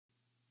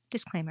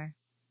Disclaimer: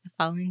 the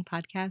following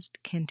podcast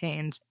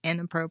contains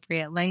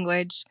inappropriate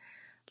language,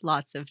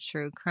 lots of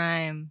true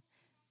crime,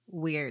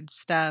 weird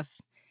stuff,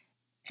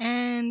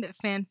 and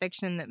fan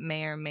fiction that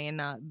may or may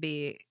not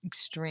be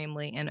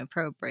extremely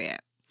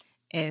inappropriate.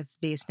 If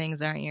these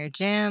things aren't your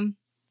jam,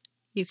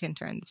 you can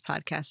turn this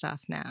podcast off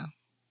now.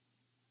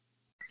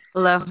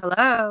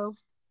 Hello.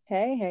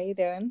 Hey, how you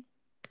doing?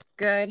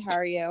 Good. How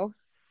are you?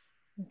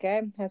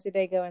 Good. How's your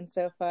day going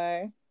so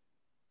far?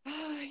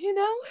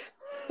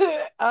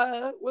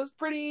 Was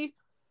pretty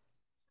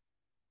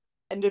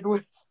ended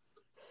with.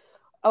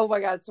 Oh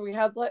my god! So we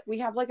have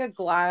like a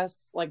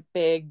glass, like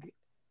big,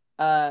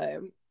 we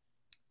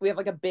have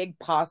like a big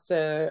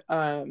pasta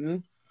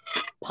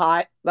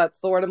pot.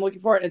 That's the word I'm looking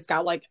for. And it's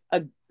got like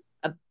a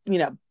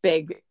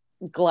big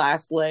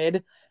glass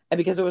lid, and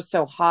because it was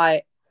so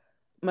hot,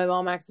 my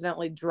mom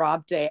accidentally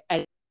dropped it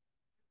and it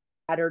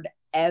scattered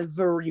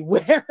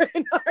everywhere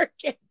in our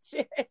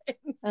kitchen.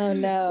 Oh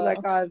no! So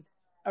that caused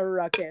a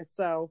ruckus.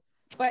 So,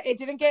 but it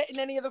didn't get in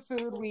any of the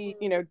food. We,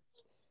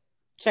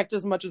 checked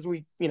as much as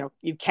we,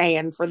 you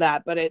can for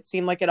that, but it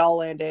seemed like it all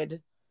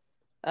landed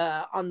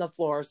on the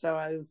floor. So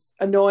as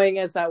annoying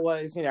as that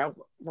was,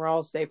 we're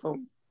all safe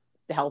and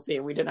healthy,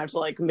 and we didn't have to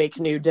like make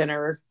new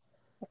dinner.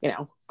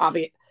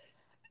 Obvious.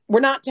 We're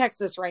not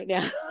Texas right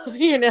now,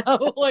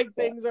 like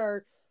things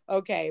are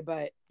okay.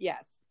 But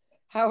yes,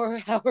 how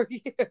are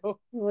you?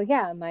 Well,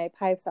 yeah, my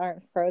pipes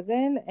aren't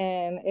frozen,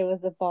 and it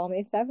was a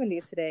balmy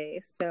 70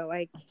 today, so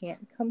I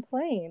can't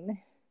complain.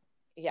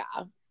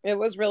 Yeah, it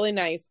was really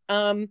nice.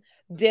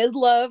 Did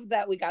love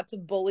that we got to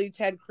bully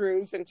Ted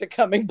Cruz into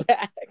coming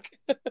back.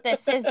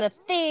 This is the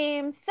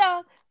theme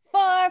song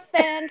for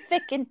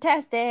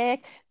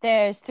Fanfic-tastic.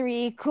 There's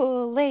three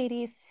cool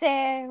ladies,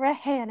 Sarah,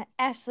 Hannah,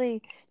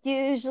 Ashley.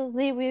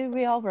 Usually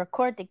we all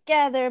record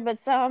together, but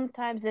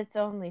sometimes it's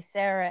only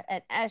Sarah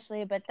and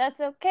Ashley, but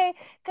that's okay,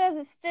 because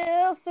it's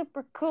still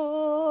super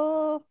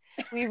cool.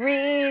 We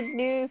read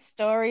news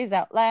stories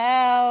out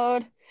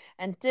loud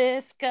and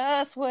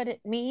discuss what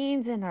it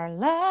means in our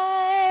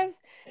lives.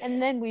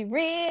 And then we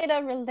read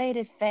a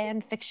related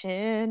fan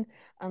fiction,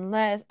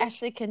 unless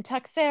Ashley can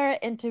talk Sarah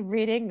into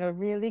reading a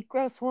really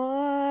gross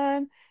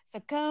one.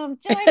 So come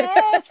join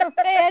us for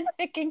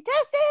Fanfic-tastic!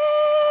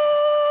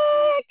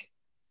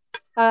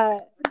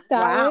 That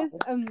Wow. was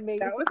amazing.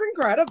 That was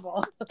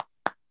incredible.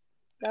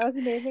 That was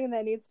amazing, and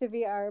that needs to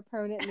be our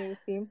permanent new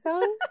theme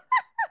song.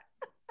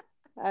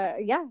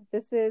 Yeah,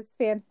 this is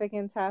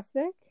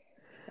Fanfic-tastic,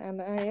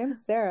 and I am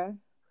Sarah.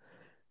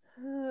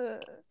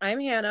 I'm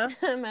Hannah.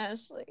 I'm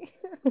Ashley.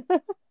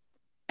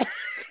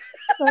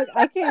 Like,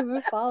 I can't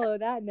even follow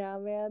that now,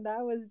 man.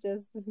 That was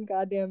just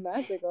goddamn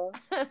magical.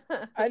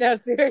 I know,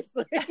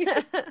 seriously.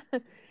 I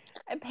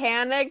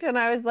panicked and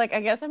I was like,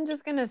 I guess I'm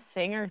just gonna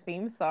sing our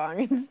theme song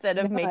instead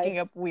of No, making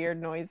up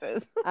weird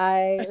noises.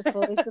 I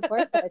fully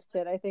support that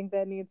shit. I think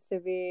that needs to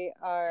be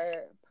our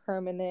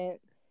permanent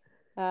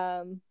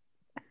 100%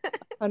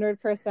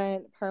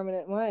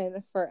 permanent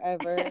one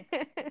forever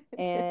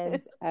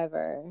and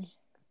ever.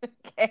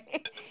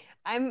 Okay.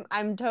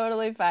 I'm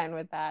totally fine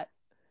with that.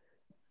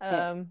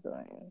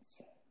 Excellent.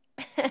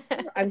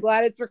 I'm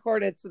glad it's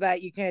recorded so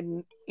that you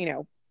can,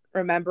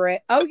 remember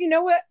it. Oh, you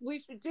know what we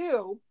should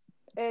do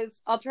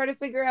is I'll try to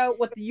figure out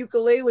what the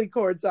ukulele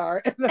chords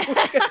are and then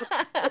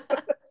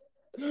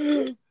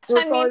we can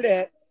record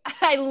it.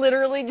 I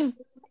literally just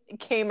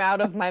came out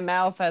of my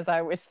mouth as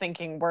I was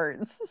thinking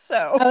words.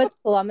 So it's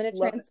cool. I'm gonna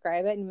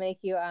transcribe it and make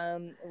you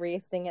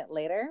re-sing it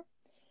later.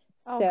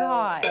 Oh, so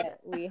God. that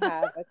we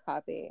have a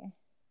copy.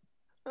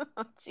 Oh,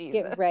 Jesus.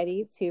 Get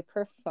ready to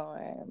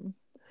perform.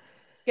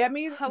 Get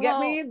me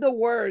the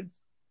words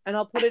and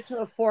I'll put it to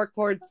a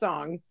 4-chord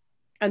song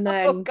and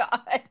then Oh,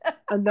 God.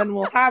 and then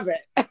we'll have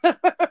it.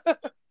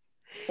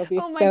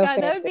 Oh my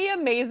God, that would be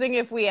amazing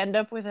if we end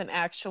up with an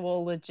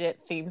actual legit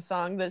theme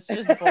song that's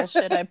just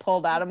bullshit I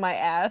pulled out of my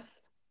ass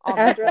on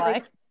the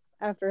fly.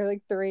 After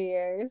like 3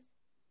 years.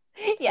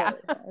 Yeah.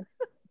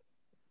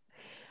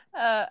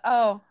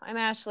 I'm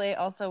Ashley.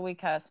 Also, we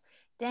cuss.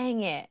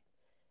 Dang it.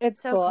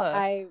 It's so cool. Close.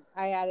 I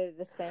added a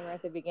disclaimer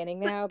at the beginning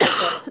now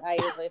because I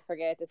usually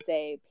forget to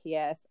say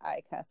P.S.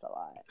 I cuss a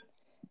lot.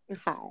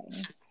 Hi.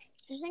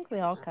 I think we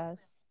all cuss.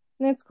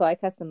 It's cool. I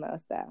cuss the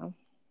most though.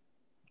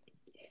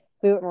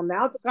 Well,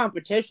 now it's a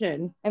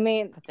competition. I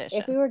mean,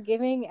 if we were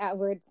giving out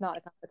awards, not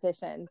a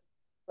competition,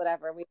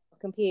 whatever, we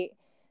compete.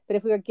 But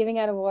if we were giving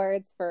out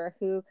awards for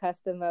who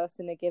cussed the most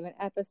in a given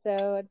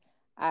episode,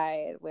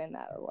 I'd win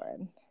that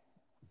award.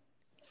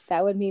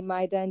 That would be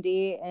my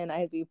Dundee, and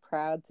I'd be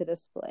proud to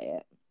display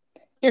it.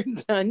 Your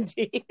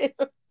Dundee.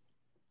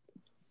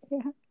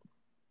 Yeah.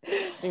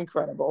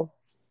 Incredible.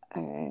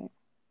 All right.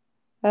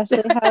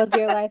 Ashley, how's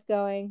your life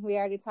going? We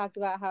already talked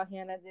about how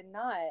Hannah did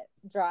not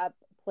drop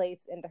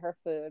plates into her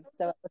food,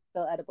 so it was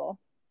still edible.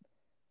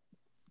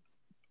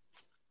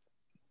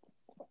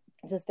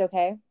 Just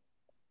okay?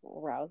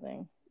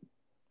 Rousing.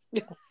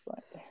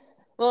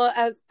 Well,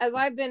 as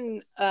I've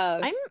been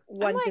I'm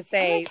to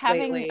say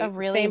having lately, a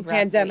really same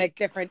pandemic, week.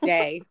 different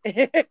day.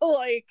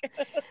 Like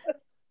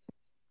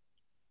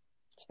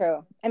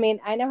True. I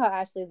mean, I know how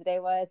Ashley's day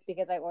was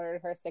because I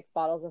ordered her 6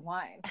 bottles of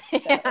wine. So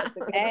Yeah. it's a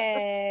good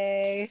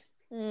Hey,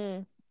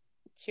 Mm.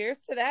 cheers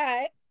to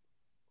that.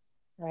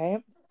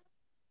 right?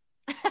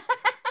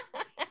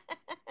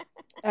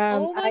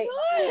 Oh my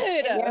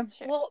god! Yeah, It's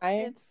true. Well, I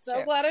It's so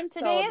true. glad I'm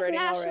Today is celebrating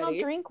National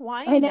already. Drink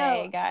Wine know.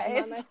 Day, I'm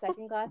guys. on my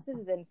second glass of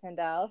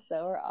Zinfandel,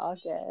 so we're all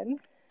good.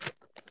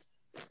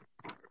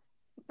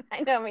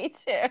 I know, me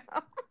too.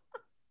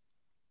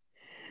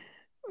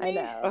 I Me-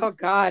 know. Oh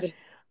god.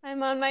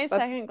 I'm on my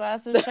But- second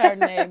glass of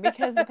Chardonnay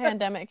because the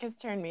pandemic has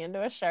turned me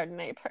into a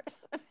Chardonnay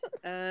person.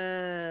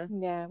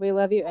 Yeah, we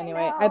love you I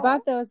anyway. I know.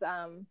 bought those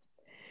But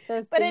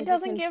things it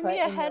doesn't you can give put me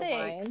a in your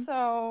headache, wine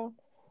so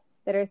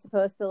that are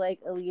supposed to like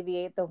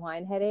alleviate the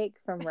wine headache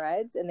from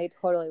Reds, and they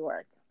totally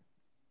work.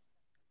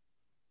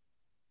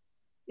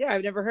 Yeah,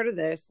 I've never heard of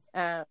this.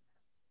 I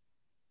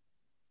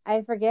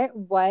forget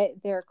what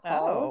they're oh,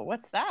 called.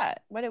 what's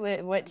that?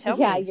 What tell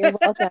Yeah, me. you're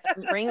welcome.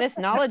 Bring this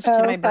knowledge to Go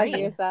my fuck brain.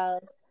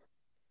 yourself.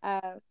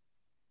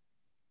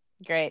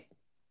 Great.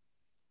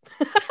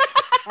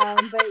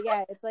 But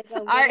yeah, it's like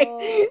a Sorry. little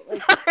like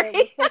Sorry. it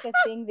looks like a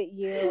thing that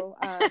you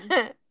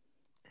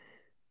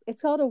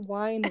it's called a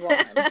wine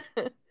wand.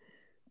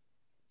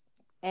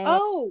 And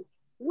Oh,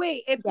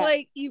 wait, it's Yeah.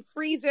 like you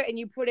freeze it and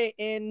you put it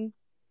in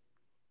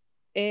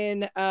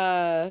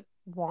Wand?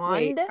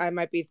 wait, I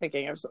might be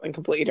thinking of something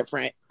completely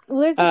different. well,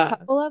 there's a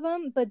couple of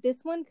them, but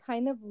this one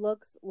kind of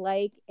looks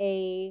like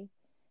a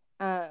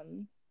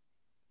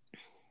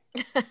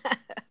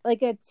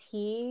like a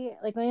tea,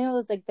 like you know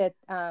those like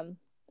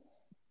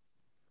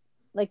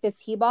the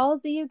tea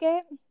balls that you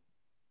get.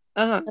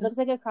 Uh-huh. It looks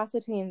like a cross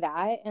between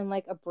that and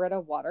like a Brita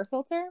water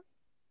filter.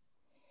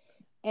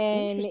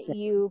 And Interesting.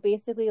 you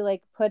basically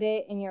like put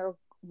it in your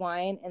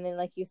wine and then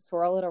like you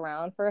swirl it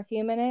around for a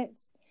few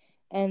minutes,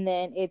 and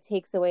then it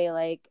takes away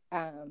like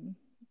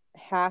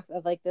half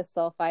of like the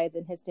sulfides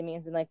and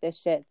histamines and like the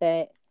shit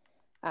that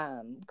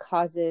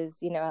causes,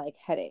 you know, like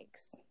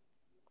headaches.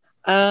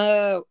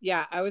 Oh,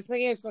 yeah. I was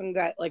thinking of something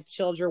that like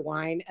chilled your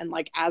wine, and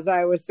like as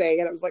I was saying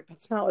it, I was like,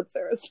 that's not what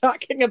Sarah's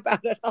talking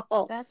about at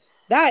all.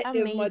 That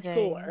is much amazing.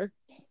 cooler.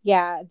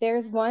 Yeah,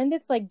 there's one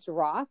that's like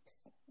drops,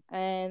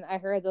 and I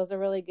heard those are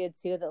really good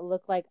too that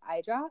look like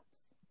eye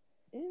drops.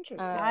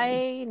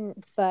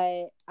 Interesting.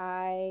 But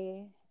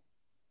I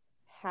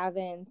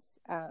haven't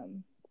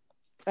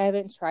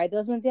tried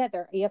those ones yet.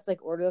 You have to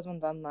like order those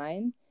ones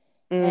online.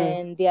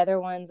 And the other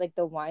ones, like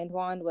the wine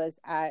wand, was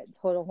at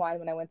Total Wine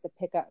when I went to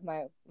pick up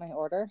my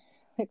order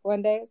like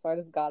one day, so I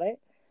just got it.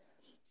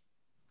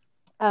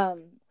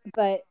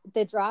 But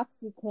the drops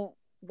you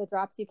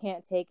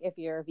can't take if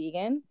you're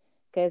vegan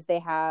because they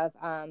have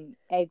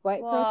egg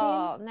white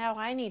protein. Now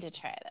I need to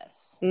try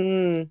this.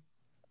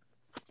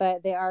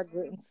 But they are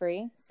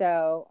gluten-free,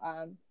 so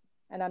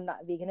and I'm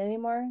not vegan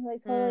anymore,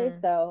 like totally,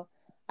 so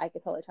I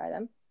could totally try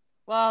them.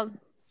 Well,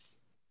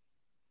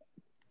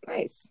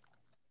 nice.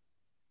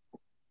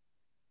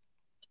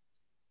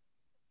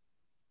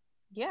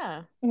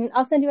 Yeah,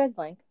 I'll send you guys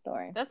the link. Don't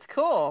worry. that's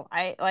cool.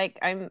 I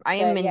am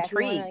Yeah,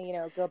 intrigued. if you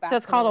want to, go back. So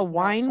it's called a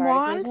wine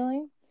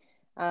wand.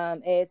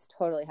 It's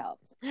totally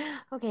helped.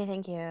 Okay,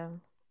 thank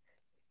you.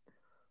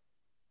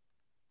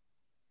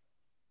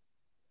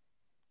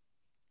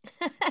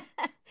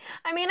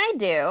 I mean, I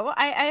do.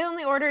 I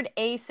only ordered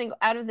a single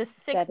out of the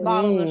 6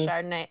 bottles of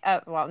Chardonnay.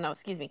 Well, no,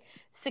 excuse me,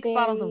 6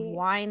 bottles of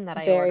wine that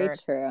I ordered.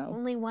 Very true.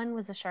 Only one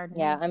was a Chardonnay.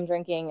 Yeah, I'm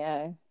drinking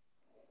a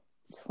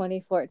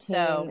 2014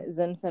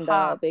 Zinfandel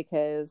pop.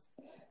 because,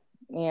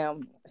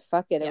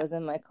 fuck it, it was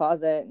in my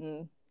closet,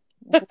 and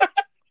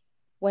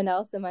when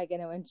else am I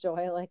going to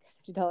enjoy like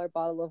a $50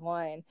 bottle of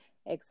wine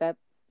except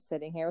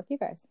sitting here with you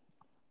guys?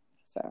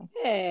 So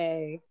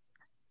hey.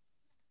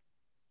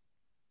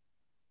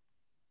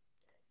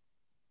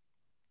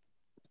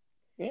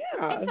 Yeah.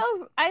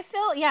 I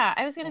feel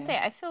I was gonna say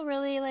I feel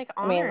really like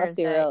honored let's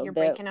be real, you're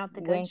breaking out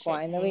the good Wink shit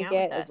wine to that we hang out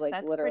get with is us. like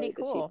That's literally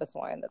pretty the cool. cheapest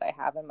wine that I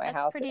have in my That's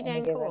house at pretty any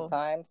dang given cool.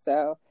 time.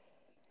 So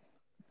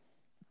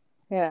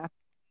yeah.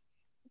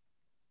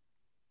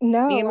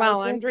 No.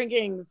 Meanwhile, I'm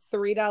drinking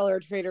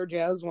 $3 Trader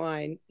Joe's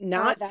wine,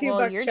 not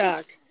 $2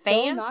 Chuck.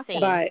 Fancy.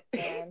 But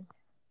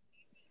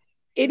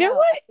you know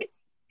what?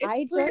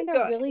 I joined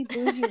a really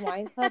bougie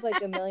wine club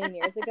like a million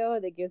years ago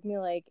that gives me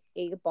like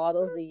 8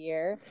 bottles a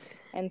year.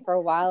 And for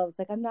a while I was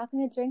like, I'm not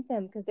going to drink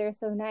them because they're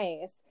so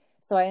nice.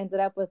 So I ended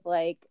up with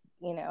like,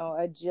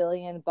 a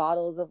jillion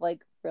bottles of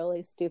like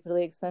really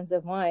stupidly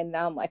expensive wine.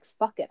 Now I'm like,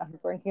 fuck it, I'm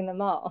drinking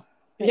them all.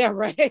 Yeah,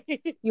 right.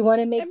 You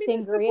want to make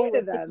sangria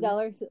with $60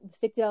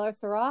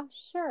 Syrah?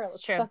 Sure,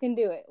 let's fucking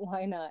do it.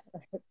 Why not?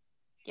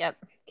 Yep.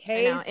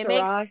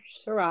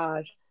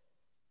 Syrah.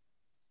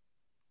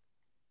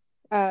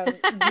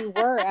 You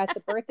were at the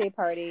birthday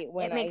party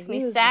when it makes I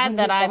me sad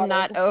that I'm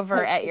not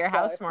over at your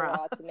house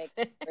more to make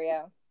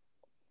sangria.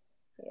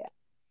 Yeah,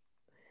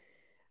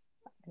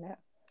 I know.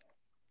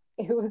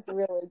 It was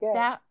really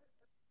good.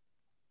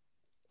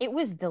 It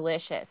was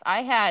delicious.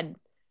 I had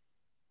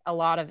a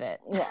lot of it.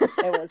 Yeah,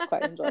 it was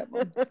quite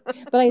enjoyable.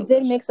 But I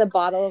did mix a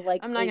bottle of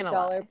like I'm not gonna $8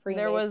 lie. pre-made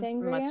There was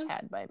sangria much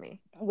had by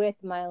me. with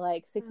my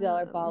like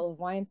 $60 bottle of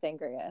wine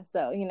sangria.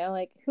 So, you know,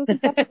 like who can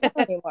fucking tell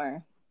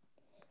anymore?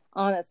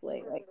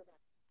 Honestly, like,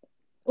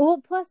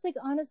 well, plus like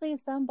honestly,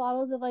 some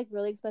bottles of like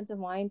really expensive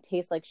wine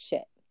taste like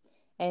shit,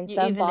 and You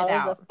some evened it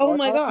bottles out. of Oh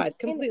my $4 God, wine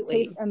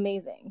completely. taste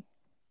amazing.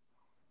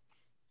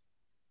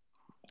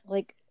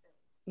 Like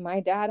my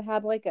dad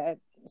had like a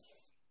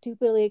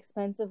stupidly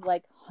expensive,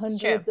 like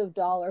hundreds of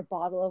dollar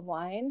bottle of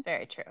wine,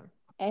 Very true.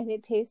 and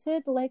it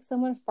tasted like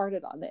someone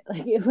farted on it.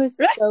 Like it was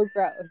so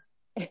gross.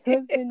 It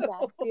was the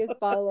nastiest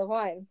bottle of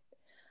wine.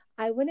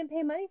 I wouldn't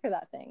pay money for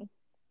that thing.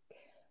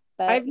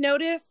 But I've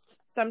noticed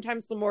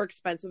sometimes the more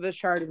expensive a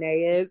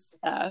Chardonnay is,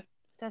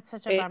 That's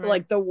such a bummer.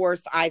 like the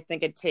worse I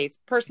think it tastes.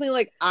 Personally,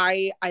 like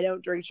I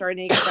don't drink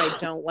Chardonnay because I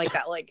don't like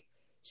that like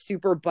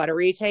super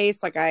buttery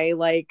taste. Like I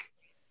like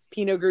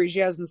Pinot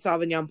Grigios and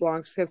Sauvignon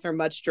Blancs because they're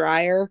much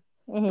drier.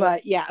 Mhm.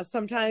 But yeah,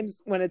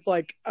 sometimes when it's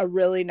like a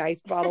really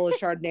nice bottle of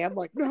Chardonnay, I'm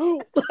like,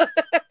 no.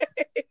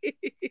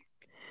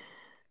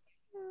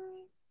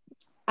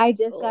 I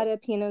just got a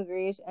Pinot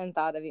Grigio and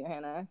thought of you,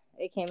 Hannah.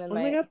 It came in Oh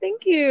my God,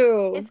 thank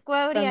you. It's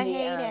Gwody. from I the,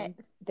 hate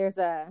it. There's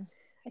a,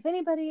 if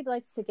anybody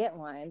likes to get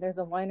wine, there's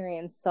a winery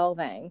in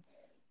Solvang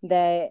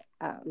that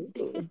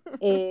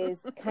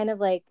is kind of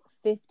like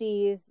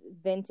 50s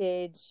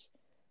vintage,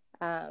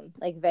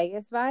 like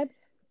Vegas vibe.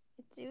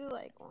 I do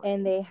like wine.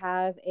 And they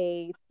have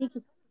a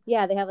tiki,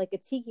 yeah, they have like a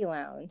tiki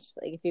lounge,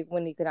 like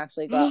when you can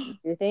actually go out and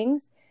do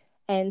things.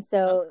 And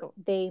so cool.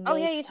 they make Oh,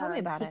 yeah, you told me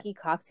about tiki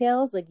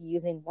cocktails like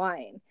using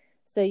wine.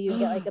 So you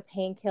get like a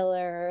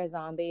painkiller, a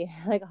zombie,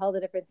 like all the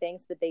different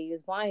things, but they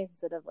use wine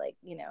instead of like,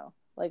 you know,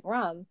 like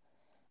rum.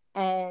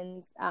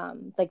 And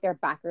like their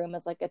back room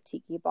is like a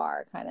tiki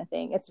bar kind of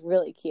thing. It's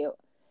really cute.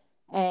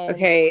 And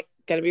Okay,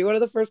 gotta be one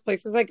of the first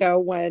places I go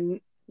when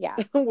yeah,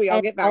 we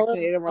all get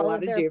vaccinated and we're all allowed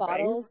of to their do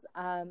bottles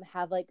things.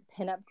 have like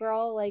pinup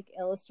girl like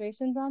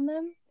illustrations on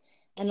them,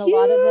 and a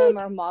lot of them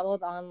are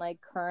modeled on like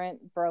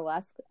current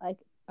burlesque like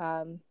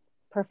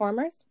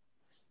performers.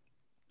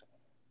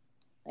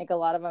 Like a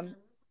lot of them,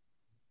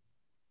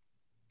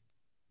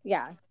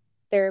 yeah,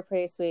 they're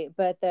pretty sweet.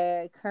 But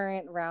the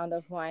current round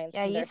of wines,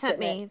 Yeah, from you their sent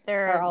shipment me.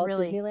 They're are all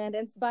really Disneyland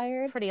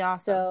inspired. pretty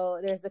awesome. So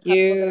there's a couple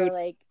that are Cute.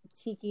 like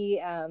tiki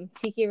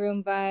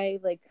room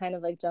vibe, like kind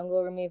of like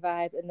jungle roomy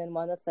vibe, and then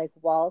one that's like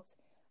Walt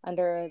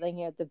under like,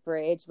 you know, the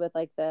bridge with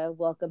like the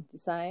welcome to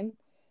sign.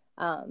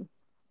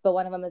 But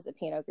one of them is a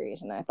Pinot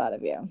Grigio, and I thought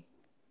of you.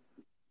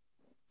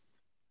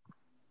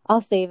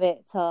 I'll save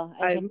it till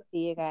I can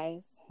see you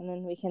guys, and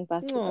then we can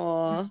bust it.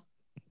 Aww.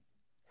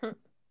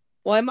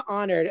 Well, I'm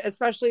honored,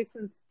 especially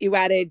since you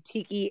added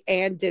Tiki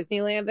and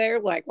Disneyland there.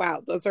 Like,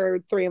 wow, those are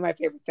three of my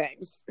favorite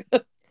things.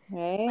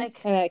 Right?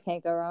 Like, and I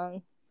can't go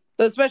wrong.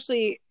 So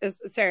especially,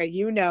 Sarah,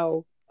 you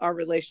know our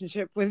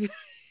relationship with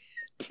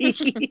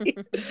Tiki,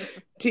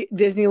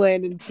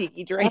 Disneyland and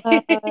Tiki drink.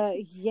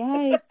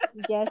 Yes.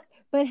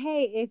 But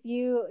hey, if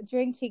you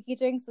drink tiki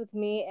drinks with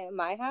me at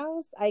my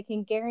house, I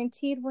can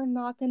guarantee we're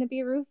not going to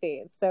be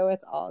roofied. So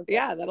it's all good.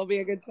 Yeah, that'll be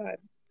a good time.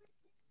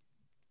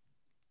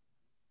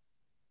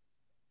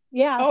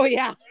 Yeah. Oh,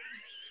 yeah.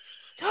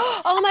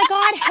 oh my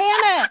God,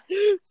 Hannah,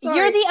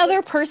 you're the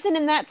other person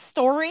in that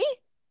story?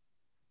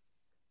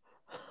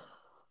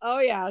 Oh,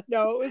 yeah.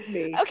 No, it was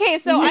me. Okay,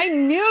 so I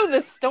knew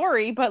the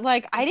story, but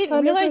like I didn't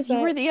 100%. Realize you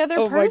were the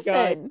other person.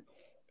 My God.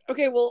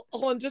 Okay, well,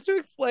 hold on. Just to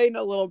explain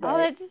a little bit. Oh,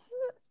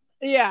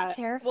 that's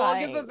terrifying. Well,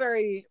 I'll give a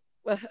very,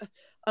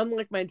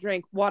 unlike my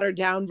drink, watered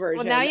down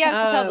version. Well, now you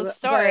have to tell the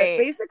story.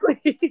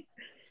 Basically,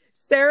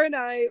 Sarah and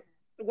I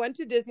went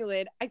to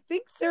Disneyland. I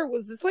think, Sarah,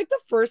 was this like the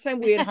first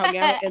time we had hung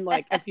out in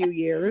like a few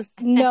years?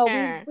 No,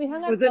 we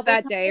hung out. Was it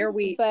that day or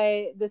we?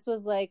 But this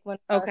was like one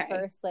of our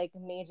first like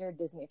major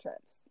Disney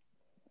trips.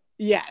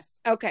 Yes.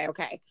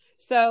 Okay.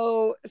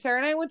 So Sarah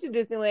and I went to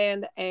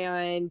Disneyland,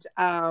 and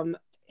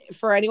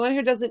for anyone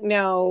who doesn't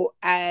know,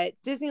 at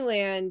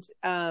Disneyland,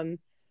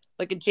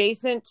 like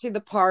adjacent to the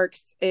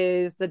parks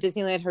is the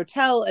Disneyland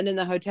Hotel, and in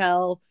the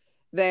hotel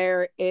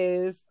there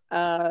is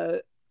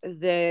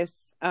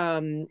this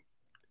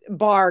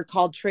bar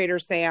called Trader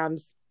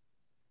Sam's,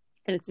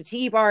 and it's a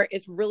tea bar.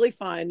 It's really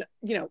fun,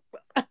 you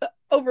know,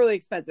 overly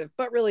expensive,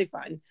 but really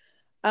fun.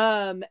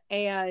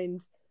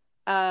 And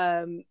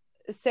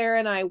Sarah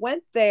and I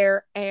went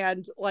there,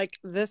 and like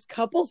this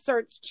couple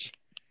starts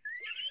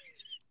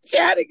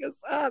chatting us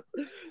up.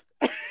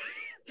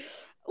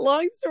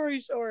 Long story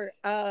short,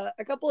 a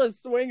couple of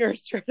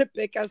swingers trying to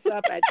pick us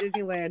up at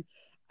Disneyland.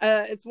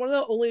 It's one of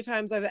the only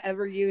times I've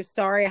ever used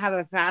 "sorry, I have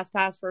a fast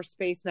pass for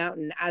Space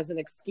Mountain" as an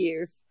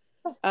excuse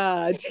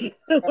to get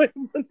away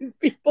from these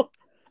people.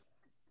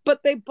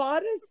 But they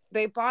bought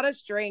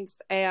us drinks,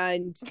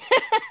 and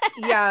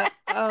yeah,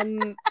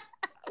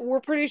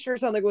 we're pretty sure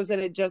something was in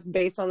it, just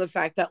based on the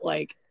fact that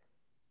like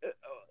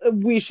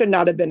we should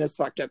not have been as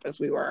fucked up as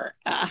we were,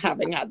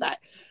 having had that.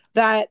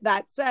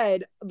 That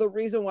said, the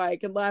reason why I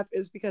can laugh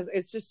is because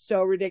it's just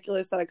so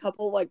ridiculous that a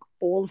couple like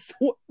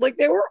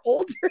they were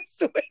older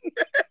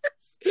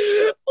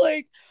swingers,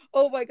 like,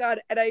 oh my my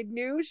God. And I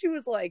knew she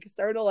was like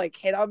starting to like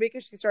hit on me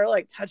because she started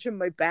like touching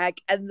my back.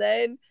 And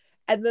then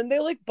they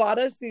like bought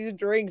us these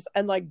drinks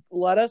and like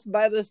let us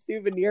buy the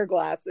souvenir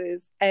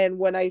glasses. And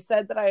when I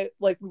said that I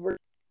like we were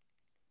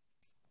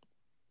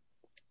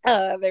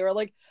they were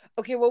like,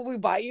 okay, well, we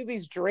buy you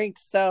these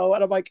drinks. So,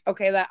 and I'm like,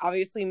 okay, that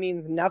obviously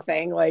means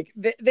nothing. Like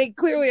they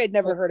clearly had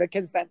never heard of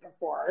consent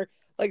before.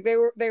 Like they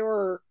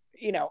were,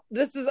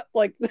 this is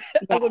like,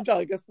 as I'm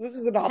telling you, this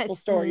is an awful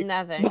It's story.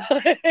 nothing.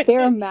 But They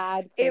were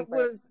mad. it creepers.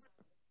 was,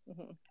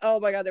 Mhm. oh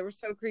my God, they were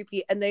so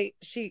creepy. And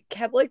she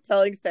kept like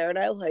telling Sarah and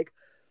I like,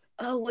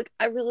 oh, like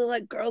I really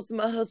like girls and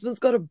my husband's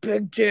got a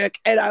big dick.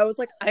 And I was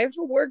like, I have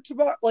to work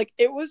tomorrow. Like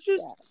it was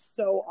just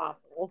so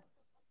awful.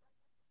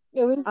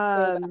 It was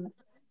so bad.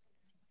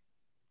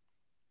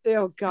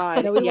 Oh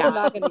God. No, we were Yeah.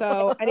 not gonna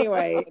So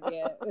anyway,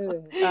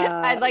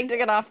 I'd like to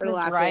get off for this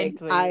laughing, ride,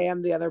 please. I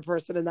am the other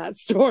person in that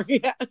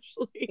story,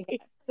 actually.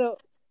 So,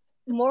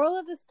 moral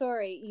of the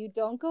story: you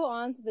don't go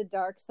on to the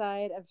dark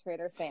side of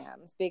Trader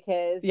Sam's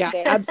because Yeah,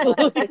 they're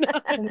absolutely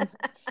in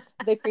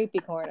the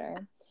creepy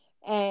corner.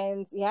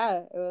 And yeah,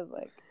 it was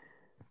like,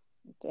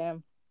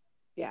 damn.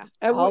 Yeah.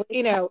 And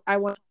I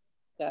want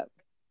Yep.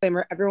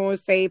 to everyone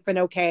was safe and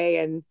okay,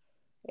 and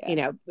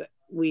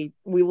we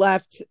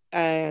left,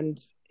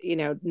 and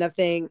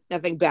nothing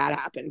bad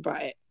happened,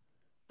 but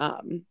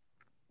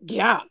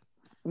yeah,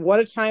 what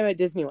a time at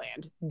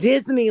Disneyland.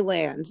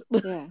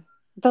 Yeah,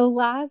 the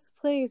last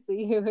place that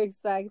you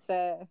expect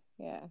to,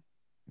 yeah.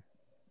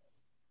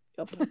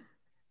 Yep.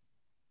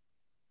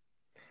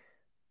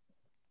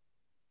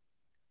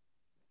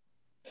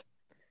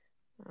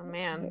 Oh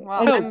man,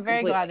 well, I'm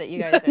very glad that you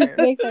guys This are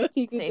makes our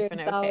Chiku safe drinks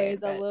and okay, always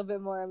a but little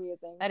bit more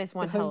amusing. that is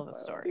one going hell of a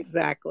forward. story.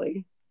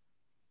 Exactly.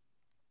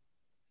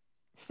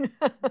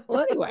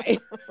 Well, anyway.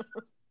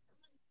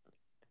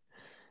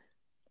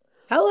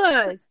 Tell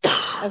us.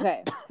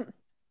 Okay.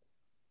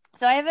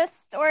 So I have a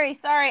story.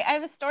 Sorry, I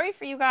have a story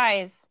for you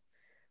guys.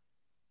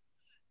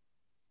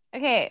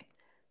 Okay.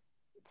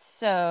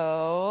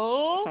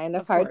 So Kind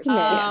of hard to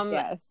miss.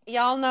 Yes.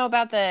 Y'all know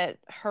about the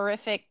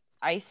horrific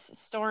ice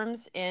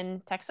storms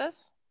in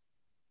Texas?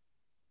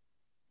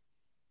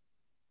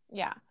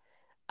 Yeah.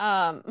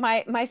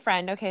 My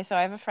friend, okay, so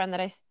I have a friend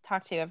that I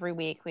talk to every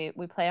week. We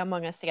play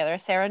Among Us together.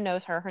 Sarah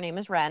knows her. Her name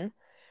is Ren.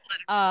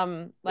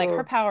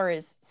 Her power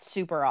is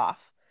super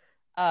off.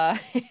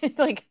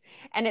 Like,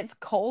 and it's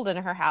cold in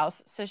her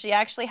house. So she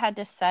actually had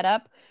to set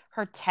up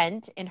her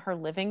tent in her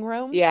living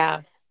room.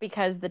 Yeah.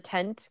 Because the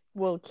tent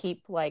will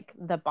keep like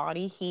the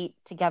body heat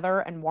together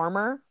and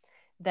warmer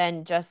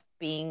than just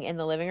being in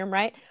the living room,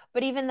 right?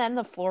 But even then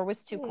the floor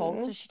was too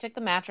cold, so she took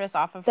the mattress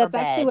off of her bed.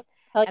 That's actually what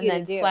I tell and you then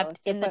to do,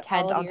 slept to in the put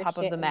tent all of on your top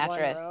of shit the in one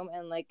mattress. room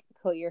and like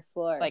coat your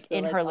floor Like so,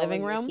 in her all of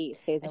living your room. heat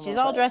stays in And she's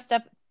one all place. dressed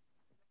up.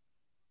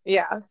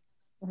 Yeah.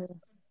 Mhm.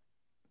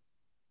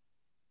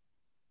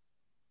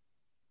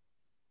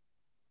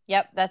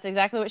 Yep, that's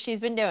exactly what she's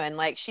been doing.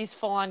 Like she's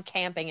full on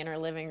camping in her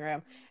living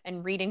room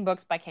and reading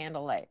books by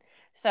candlelight.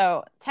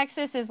 So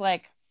Texas is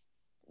like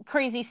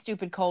crazy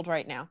stupid cold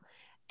right now.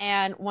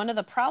 And one of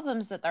the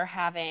problems that they're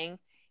having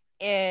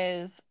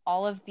is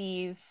all of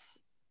these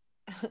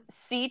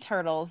sea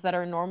turtles that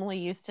are normally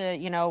used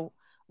to,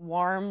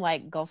 warm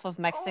like Gulf of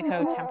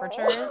Mexico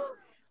temperatures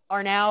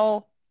are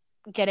now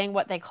getting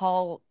what they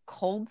call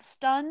cold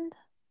stunned,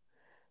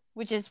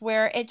 which is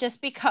where it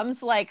just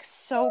becomes like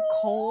so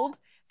cold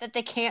that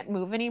they can't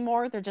move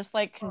anymore. They're just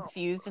like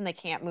confused and they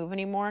can't move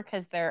anymore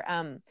because they're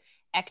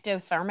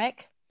ectothermic,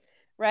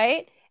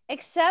 right?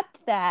 Except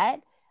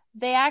that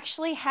they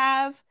actually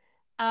have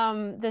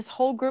this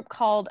whole group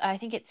called, I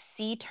think it's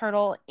Sea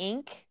Turtle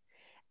Inc.,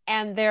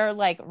 and they're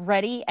like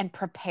ready and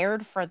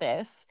prepared for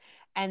this.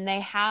 And they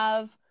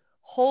have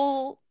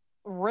whole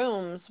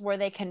rooms where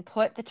they can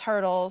put the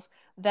turtles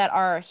that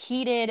are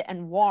heated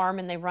and warm,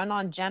 and they run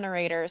on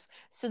generators.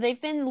 So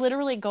they've been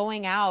literally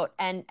going out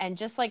and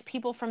just like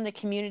people from the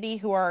community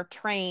who are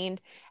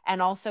trained,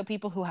 and also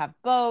people who have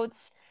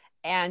boats,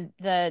 and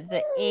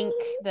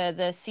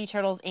the Sea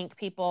Turtles Inc.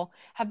 people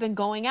have been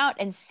going out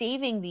and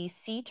saving these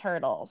sea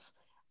turtles.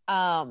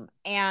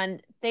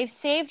 And they've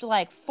saved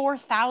like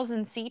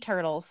 4,000 sea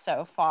turtles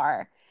so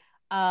far.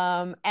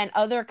 And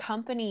other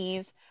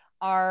companies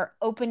are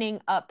opening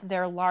up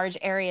their large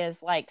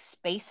areas like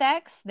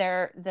SpaceX.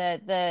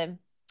 The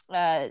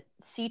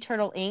Sea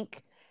Turtle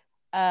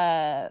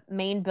Inc.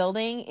 Main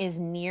building is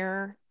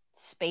near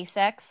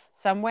SpaceX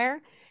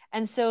somewhere.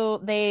 And so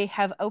they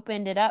have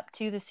opened it up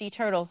to the sea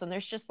turtles, and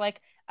there's just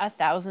like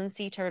 1,000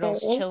 sea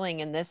turtles chilling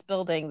in this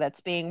building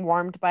that's being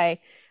warmed by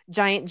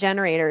giant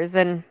generators.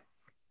 And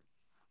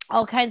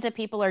all kinds of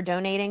people are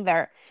donating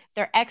their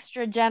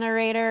extra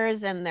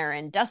generators and their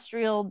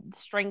industrial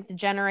strength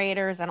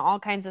generators and all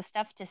kinds of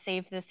stuff to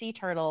save the sea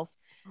turtles.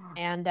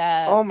 And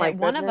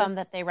one of them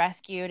that they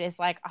rescued is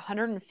like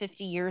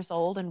 150 years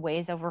old and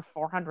weighs over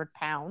 400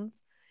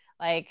 pounds.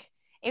 Like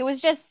it was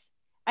just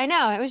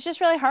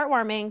really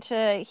heartwarming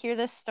to hear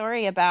this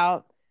story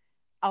about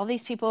all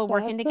these people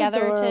working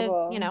together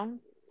to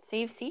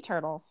save sea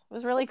turtles. It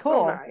was really cool.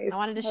 So nice. I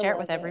wanted to share it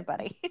with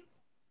everybody.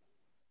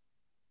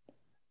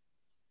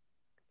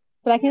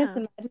 But I can just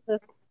Yeah. imagine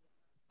this.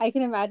 I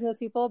can imagine those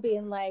people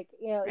being like,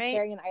 Right?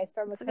 carrying an ice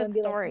storm was It's a coming and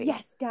good be story. like,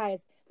 yes,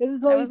 guys, this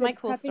is That what was we've my been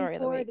cool story prepping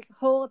of the for week. this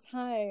whole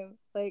time.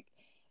 Like,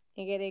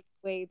 and getting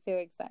way too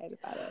excited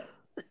about it.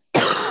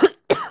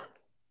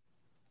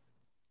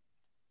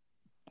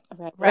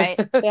 Right.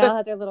 They all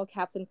have their little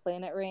Captain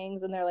Planet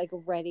rings and they're like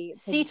ready to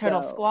Sea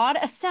Turtle go. Squad,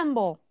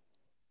 assemble.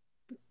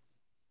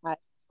 I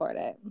support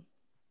it.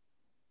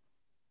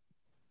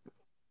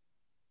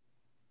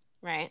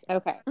 Right.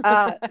 Okay.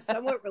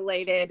 Somewhat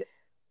related.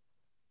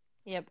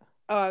 Yep.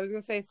 Oh, I was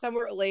gonna say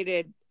somewhat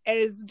related. It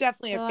is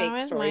definitely So a that fake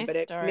was story, my but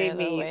it story made of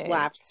the me week.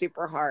 laugh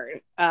super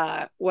hard.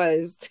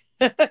 Was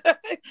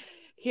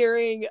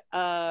hearing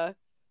the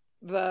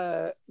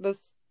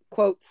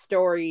quote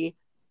story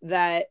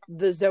that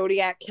the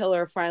Zodiac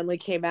killer finally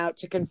came out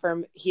to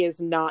confirm he is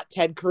not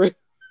Ted Cruz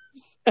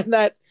and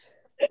that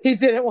he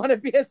didn't want to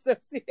be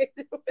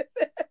associated with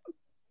it.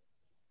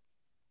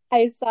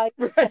 I saw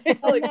you Right?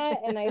 on Like, that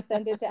and I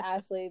sent it to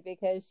Ashley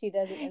because she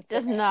doesn't Instagram.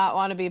 Does not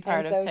want to be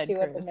part and of so Ted she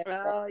would Cruz. have missed it.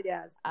 oh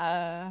yes.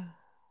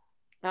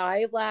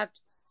 I laughed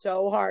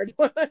so hard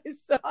when I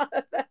saw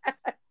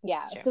that.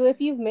 Yeah. Sure. So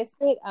if you've missed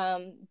it,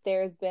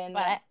 there's been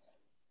But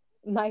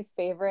my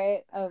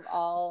favorite of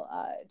all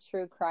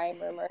true crime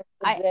rumors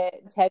is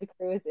that Ted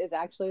Cruz is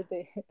actually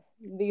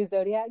the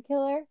Zodiac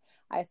killer.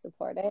 I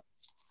support it.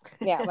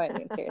 Yeah, I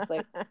mean,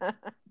 seriously.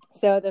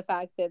 So the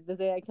fact that the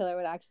Zodiac killer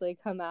would actually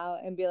come out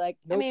and be like,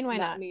 nope, I mean, why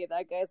not? me,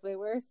 that guy's way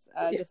worse,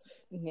 just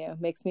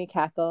makes me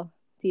cackle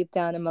deep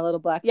down in my little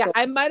black Yeah, soul.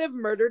 I might have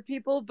murdered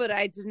people, but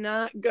I did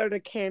not go to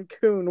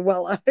Cancun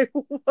while I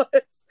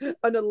was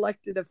an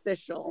elected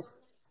official.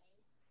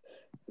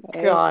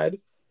 Right? God.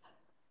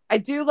 I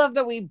do love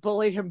that we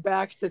bullied him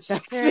back to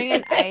Texas. During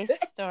an ice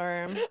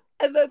storm.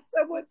 And then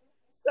someone,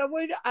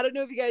 I don't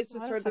know if you guys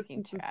just heard this,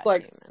 fucking it's trash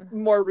like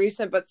human. more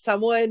recent, but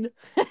someone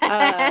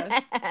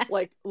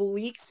like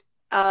leaked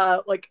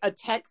like a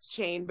text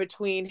chain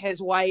between his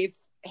wife,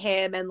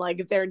 him, and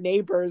like their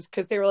neighbors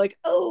because they were like,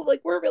 oh, like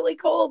we're really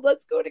cold,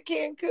 let's go to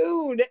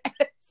Cancun.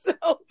 And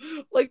so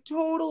like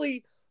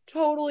totally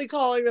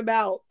calling them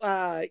out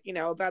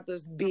about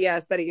this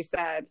BS that he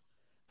said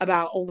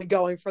about only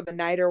going for the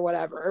night or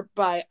whatever.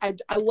 But I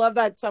love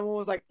that someone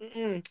was like,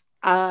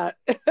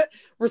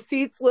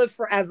 receipts live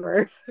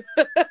forever.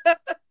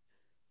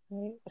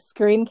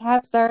 Screen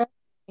caps are,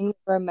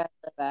 remember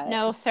that.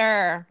 No,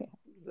 sir.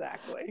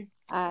 Exactly.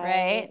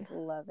 I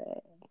love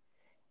it.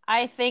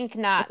 I think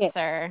not,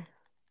 sir.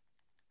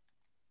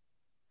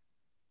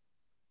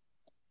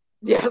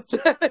 Yes,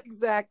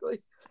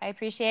 exactly. I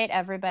appreciate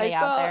everybody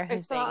out there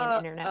who's being an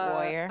internet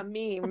warrior. A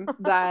meme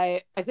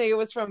that I think it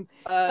was from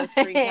a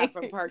screen cap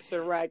from Parks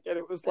and Rec, and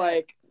it was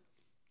like,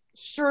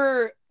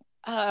 sure,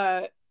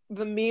 the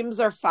memes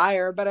are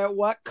fire, but at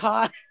what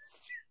cost?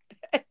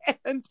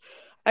 And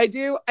I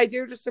do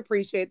just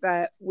appreciate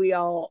that we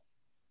all,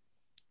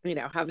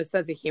 have a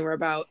sense of humor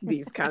about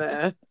these kind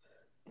of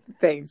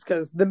things,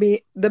 because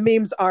the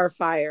memes are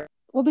fire.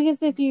 Well,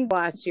 because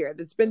last year,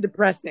 that's been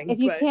depressing. If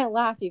you can't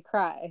laugh, you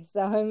cry.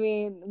 So I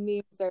mean,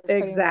 memes are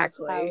pretty much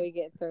how we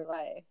get through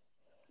life.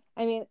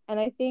 I mean, and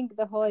I think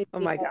the whole idea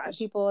of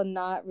people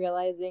not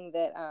realizing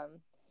that,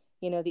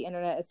 the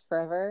internet is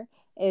forever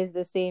is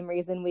the same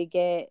reason we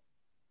get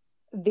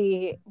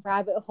the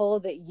rabbit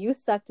hole that you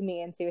sucked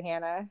me into,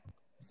 Hannah.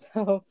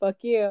 So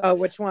fuck you. Oh,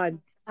 which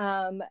one?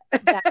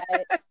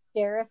 That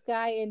sheriff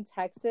guy in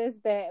Texas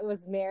that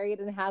was married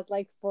and had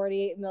like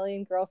 48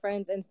 million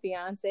girlfriends and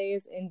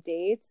fiancés and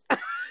dates.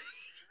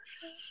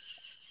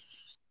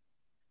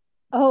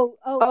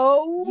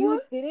 Oh,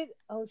 you did it?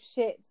 Oh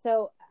shit.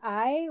 So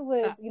I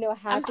was, happy.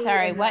 I'm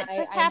sorry, what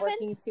just happened?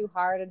 I'm working too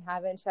hard and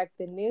haven't checked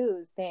the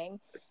news thing.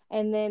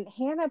 And then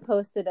Hannah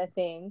posted a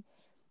thing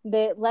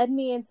that led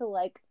me into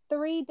like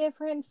 3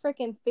 different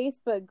freaking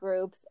Facebook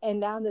groups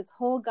and down this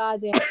whole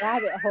goddamn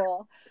rabbit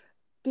hole.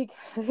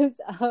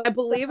 Because I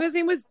believe his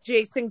name was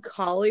Jason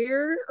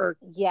Collier, or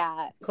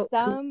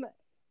some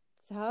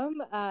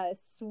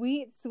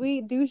sweet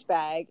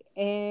douchebag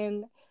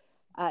in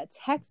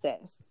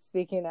Texas.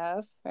 Speaking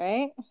of,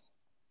 right?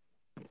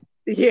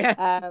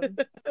 Yes.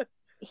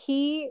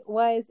 He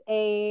was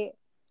a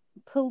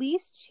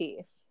police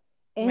chief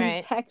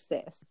in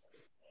Texas,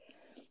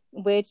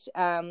 which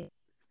I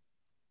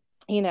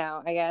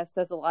guess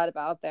says a lot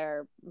about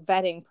their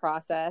vetting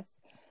process.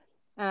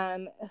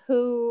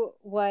 Who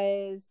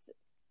was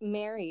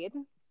married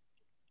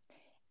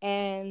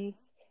and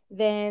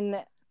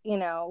then,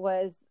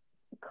 was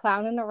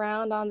clowning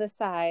around on the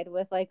side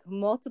with like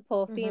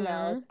multiple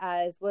females,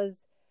 as was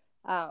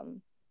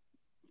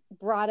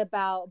brought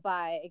about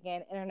by,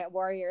 again, internet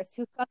warriors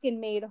who fucking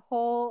made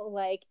whole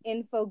like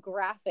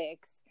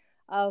infographics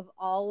of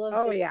all of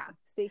the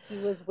that he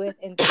was with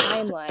in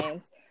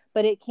timelines.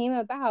 But it came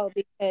about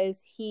because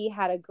he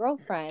had a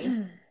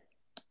girlfriend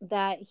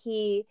that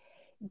he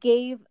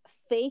gave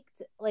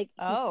faked, like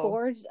he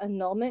forged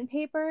annulment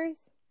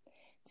papers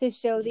to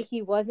show that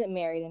he wasn't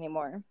married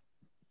anymore,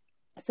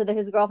 so that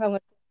his girlfriend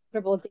was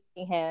comfortable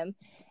dating him.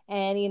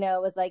 and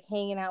was like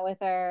hanging out with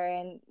her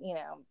and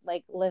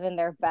like living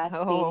their best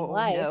dating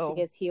life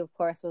because he of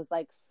course was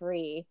like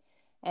free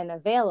and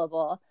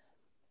available.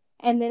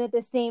 And then at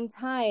the same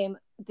time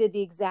did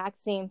the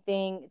exact same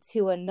thing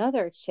to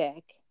another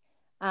chick.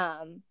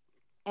 And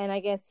I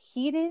guess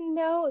he didn't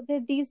know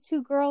that these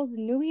two girls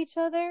knew each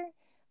other,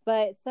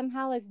 but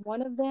somehow like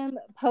one of them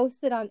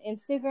posted on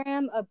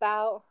Instagram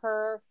about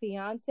her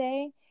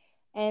fiance,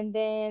 and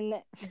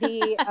then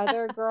the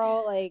other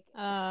girl like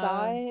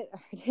saw it or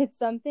did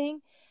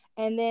something,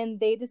 and then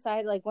they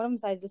decided, like one of them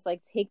decided to just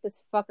like take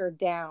this fucker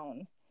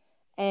down,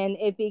 and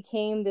it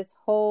became this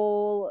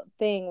whole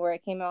thing where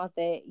it came out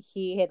that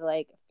he had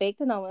like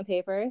faked annulment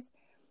papers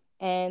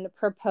and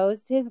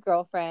proposed to his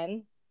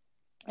girlfriend,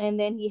 and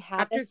then he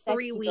had after a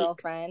 3 weeks.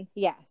 girlfriend.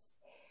 Yes.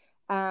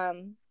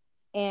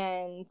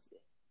 And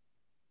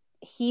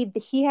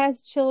he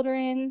has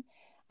children,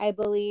 I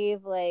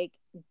believe. Like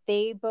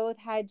they both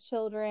had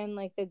children,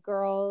 like the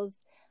girls.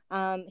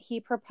 He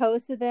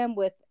proposed to them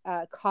with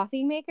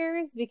coffee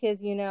makers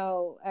because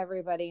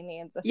everybody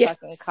needs a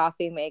fucking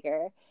coffee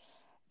maker.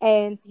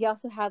 And he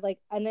also had like,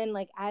 and then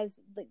like as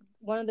like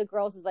one of the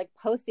girls is like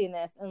posting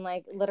this and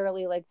like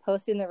literally like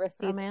posting the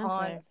receipts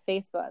on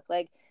Facebook,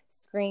 like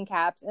screen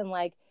caps, and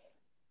like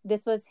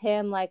this was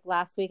him like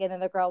last week, and then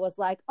the girl was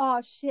like,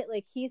 oh shit,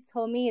 like he's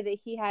told me that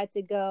he had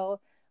to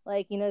go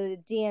like to the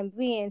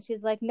DMV, and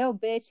she's like, no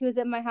bitch, he was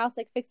at my house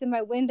like fixing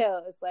my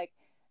windows. Like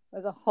it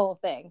was a whole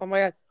thing. Oh my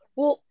god.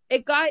 Well,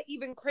 it got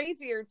even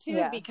crazier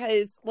too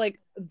because like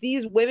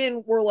these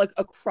women were like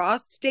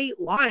across state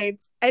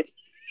lines, and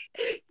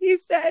he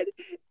said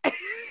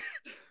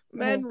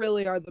men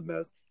really are the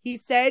most. He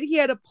said he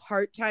had a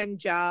part-time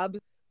job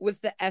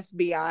with the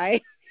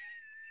FBI.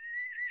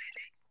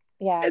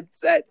 Yeah. And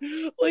said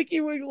like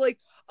he would like,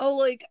 oh,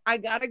 like I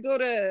gotta go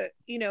to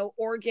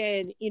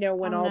Oregon,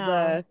 when all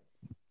the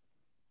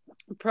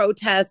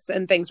protests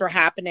and things were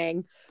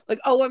happening. Like,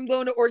 oh, I'm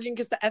going to Oregon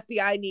because the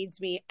FBI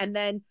needs me. And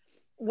then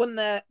when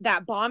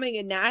that bombing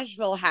in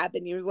Nashville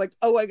happened, he was like,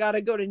 oh, I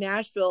gotta go to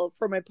Nashville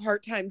for my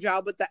part-time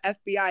job with the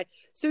FBI.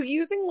 So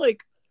using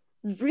like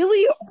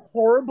really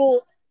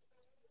horrible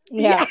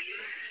because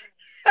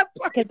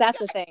that's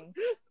the thing.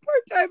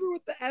 Part-timer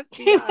with the FBI.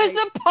 He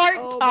was a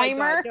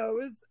part-timer.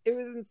 No, it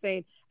was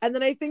insane. And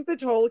then I think the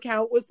total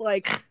count was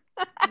like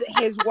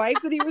his wife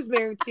that he was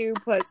married to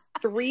plus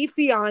 3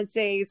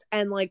 fiancés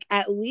and like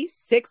at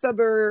least 6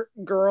 other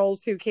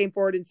girls who came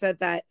forward and said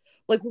that.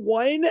 Like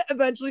one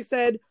eventually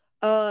said,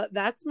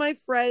 that's my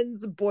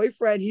friend's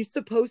boyfriend. He's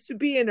supposed to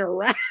be in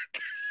Iraq.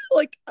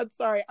 Like, I'm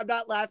sorry, I'm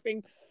not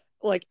laughing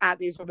like at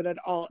these women at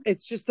all.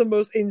 It's just the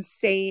most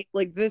insane.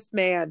 Like this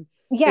man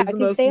is the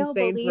most they all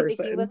insane believe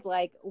person. that he was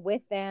like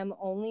with them,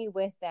 only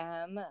with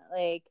them.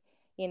 Like,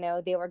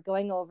 they were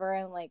going over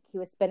and like he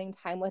was spending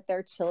time with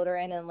their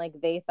children, and like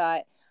they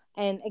thought,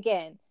 and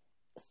again,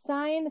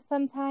 sign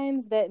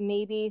sometimes that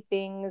maybe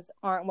things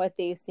aren't what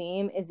they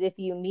seem is if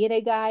you meet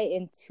a guy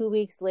and 2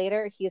 weeks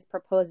later he's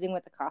proposing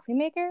with a coffee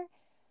maker.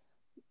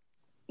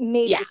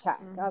 Maybe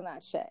check on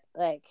that shit.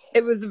 Like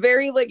it was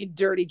very like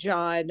Dirty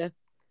John,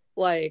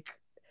 like,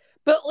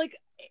 but like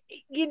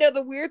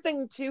the weird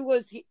thing too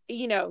was he,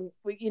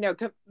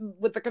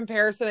 with the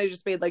comparison I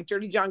just made, like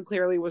Dirty John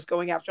clearly was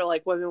going after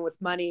like women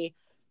with money.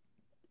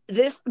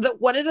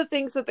 One of the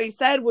things that they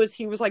said was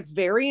he was like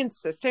very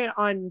insistent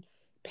on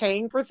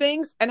paying for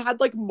things and had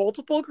like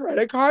multiple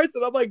credit cards,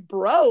 and I'm like,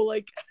 bro,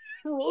 like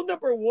rule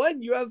number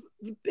 1, you have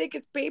the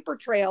biggest paper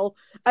trail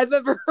I've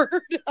ever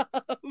heard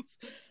of.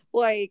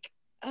 Like,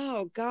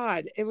 oh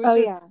god, it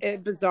was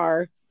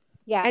bizarre.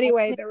 Yeah.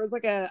 Anyway, there was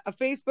like a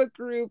Facebook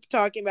group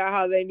talking about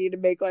how they need to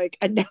make like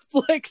a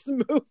Netflix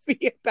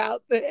movie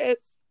about this.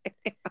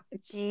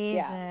 Jesus.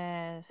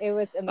 Yeah, it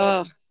was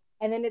amazing.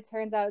 And then it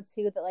turns out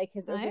too that like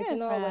his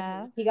original,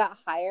 when he got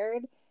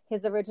hired,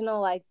 his original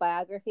like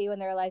biography, when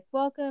they're like,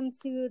 welcome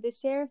to the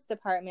sheriff's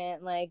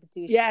department, like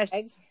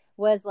douchebag,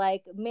 was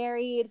like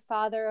married,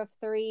 father of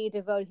 3,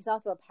 devoted. He's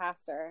also a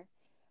pastor.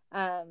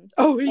 And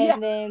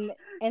then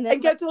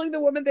kept telling the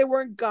woman they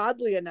weren't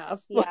godly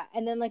enough. Yeah.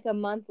 And then like a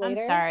month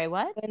later, I'm sorry,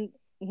 what?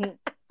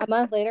 A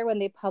month later, when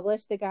they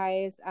published the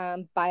guy's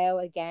bio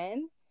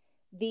again,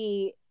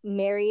 the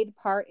married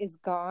part is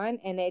gone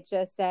and it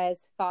just says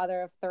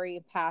father of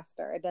 3,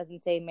 pastor. It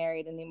doesn't say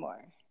married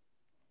anymore.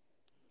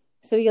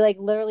 So he like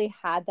literally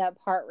had that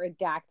part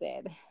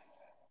redacted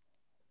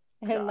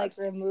and like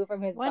removed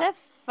from his What a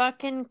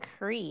fucking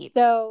creep.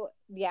 So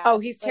yeah. Oh,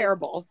 he's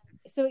terrible.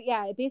 So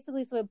yeah,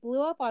 it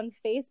blew up on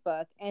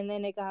Facebook, and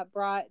then it got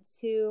brought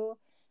to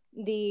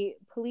the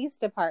police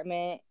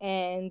department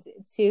and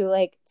to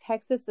like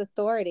Texas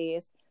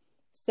authorities.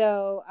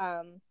 So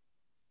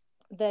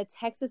the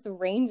Texas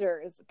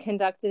Rangers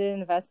conducted an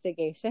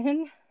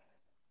investigation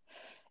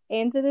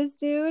into this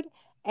dude,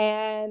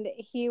 and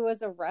he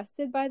was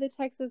arrested by the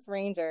Texas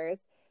Rangers,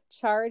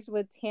 charged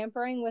with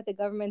tampering with a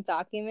government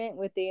document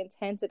with the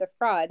intent to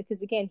defraud,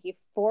 because again, he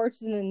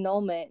forged an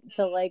annulment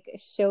to like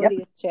show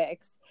these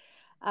chicks.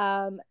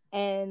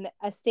 And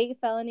a state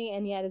felony,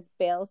 and he had his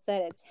bail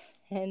set at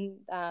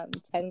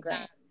 $10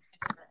 grand.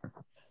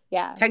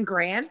 Yeah. 10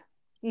 grand?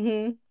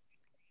 Mm-hmm.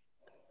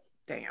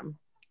 Damn.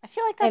 I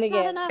feel like And that's not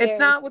again, enough. It's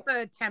not with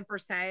the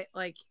 10%.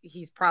 Like,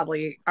 he's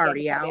probably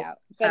already he's probably out.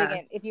 But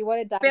again, if you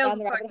want to dive Fails down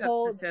the a rabbit fucked up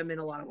hole, system in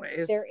a lot of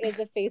ways. there is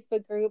a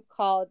Facebook group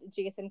called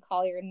Jason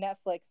Collier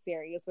Netflix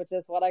series, which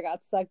is what I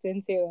got sucked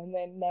into and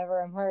then never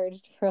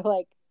emerged for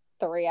like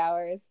 3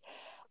 hours.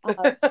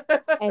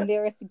 And they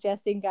were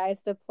suggesting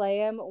guys to play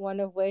him, one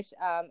of which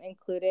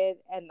included,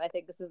 and I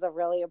think this is a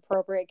really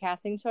appropriate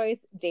casting choice,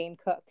 Dane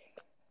Cook.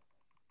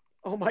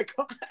 Oh my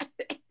God.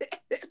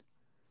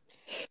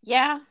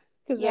 Yeah.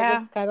 Because it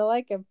looks kind of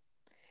like him.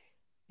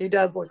 He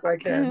does look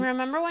like him.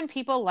 Remember when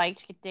people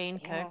liked Dane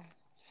Cook?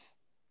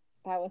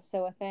 That was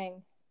so a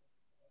thing.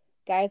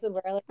 Guys would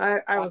wear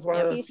like I was one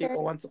of those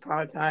people once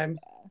upon a time.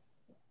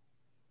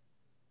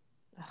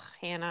 Ugh,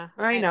 Hannah.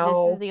 I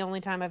know. This is the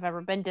only time I've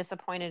ever been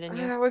disappointed in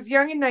you. I was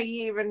young and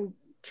naive and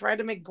tried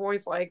to make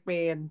boys like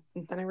me, and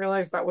then I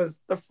realized that was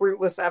the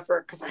fruitless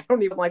effort because I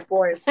don't even like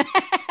boys.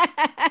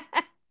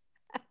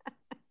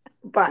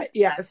 But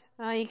yes.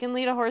 You can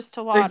lead a horse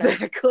to water.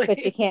 Exactly.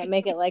 But you can't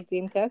make it like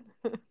Dane Cook.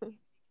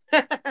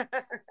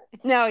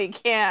 No, you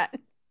can't.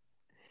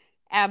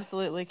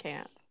 Absolutely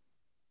can't.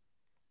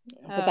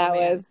 But that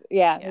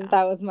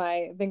was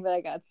my thing that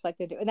I got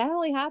sucked into. And that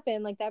only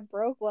happened, like, that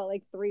broke,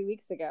 3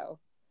 weeks ago?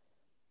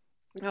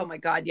 Oh my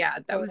God, yeah.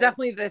 That was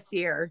definitely this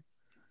year.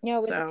 Yeah,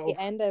 it was at the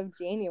end of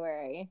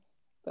January.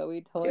 But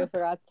we totally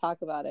forgot to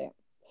talk about it.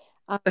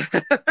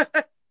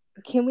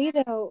 Can we,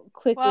 though,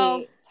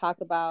 quickly talk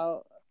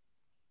about,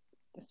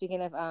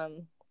 speaking of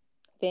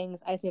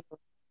things, I see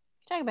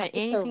talk about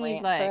anything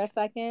you'd like for a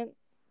second,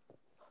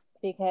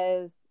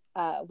 because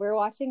we're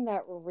watching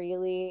that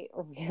really,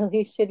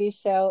 really shitty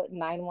show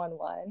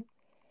 911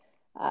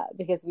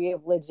 because we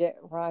have legit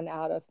run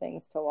out of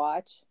things to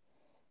watch.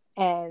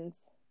 And is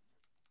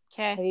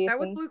that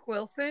with Luke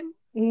Wilson?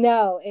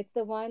 No, it's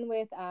the one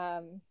with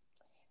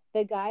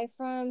the guy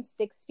from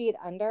 6 Feet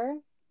Under,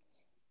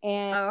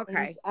 and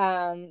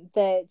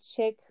the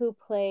chick who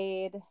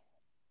played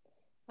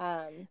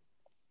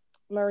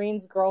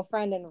Maureen's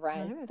girlfriend in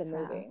Rent, the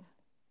movie.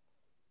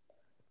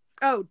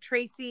 Oh,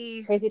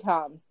 Tracy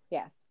Thoms,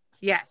 yes.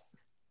 Who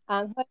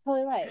I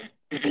totally like.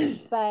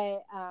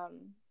 But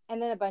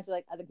and then a bunch of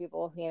like other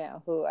people,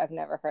 who I've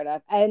never heard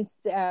of. And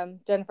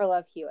Jennifer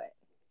Love Hewitt.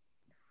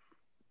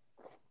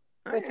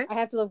 Which I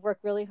have to work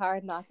really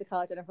hard not to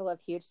call it Jennifer Love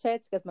Huge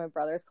Tits, because my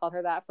brother's called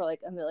her that for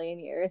like a million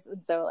years.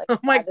 And so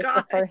like that is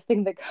the first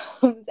thing that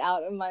comes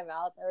out of my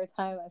mouth every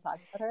time I talk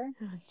about her.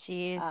 Oh,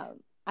 jeez.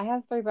 I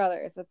have 3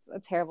 brothers. It's a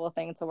terrible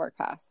thing to work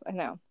past. I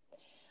know.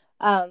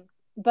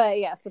 But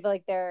yeah, so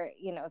they're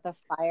the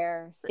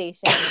fire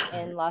station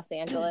in Los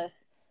Angeles,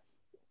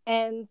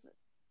 and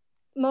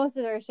most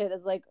of their shit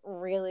is like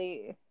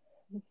really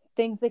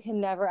things that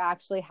can never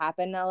actually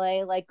happen in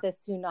LA, like the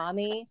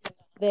tsunami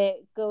that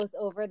goes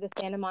over the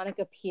Santa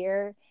Monica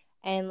Pier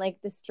and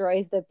like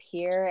destroys the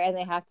pier, and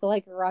they have to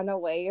like run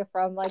away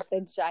from like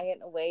the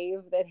giant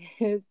wave that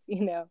is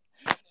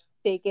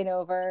taken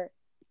over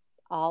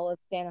all of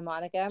Santa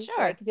Monica. Sure.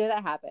 Right? Because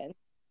that happens.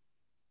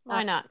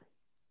 Why not?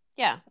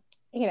 Yeah.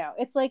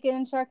 It's like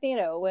in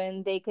Sharknado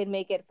when they could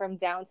make it from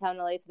downtown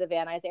LA to the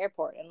Van Nuys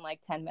Airport in like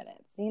 10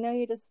 minutes.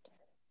 You just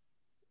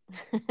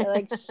you're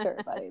like, sure,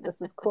 buddy,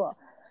 this is cool.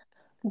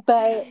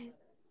 But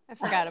I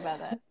forgot about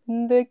that.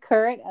 The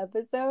current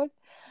episode,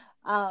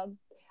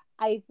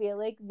 I feel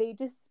like they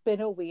just spin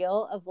a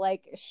wheel of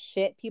like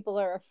shit people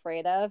are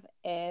afraid of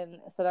in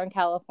Southern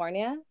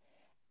California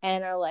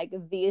and are like,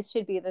 these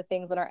should be the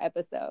things in our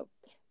episode.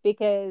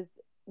 Because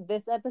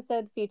this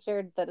episode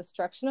featured the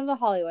destruction of the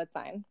Hollywood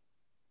sign,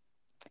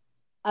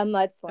 a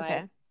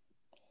mudslide,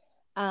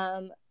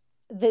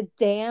 the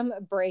dam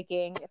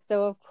breaking.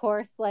 So of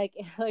course, like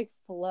it like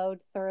flowed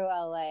through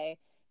LA,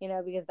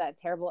 because that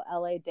terrible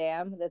LA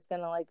dam that's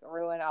gonna like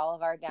ruin all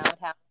of our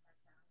downtown.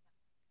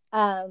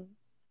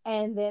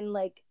 And then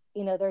like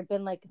there'd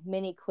been like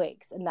mini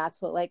quakes, and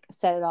that's what like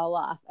set it all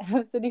off. And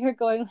I'm sitting here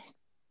going, like,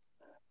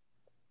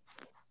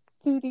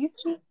 dude, these.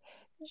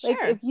 Like,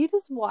 if you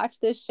just watch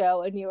this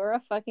show and you were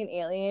a fucking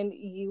alien,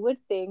 you would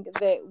think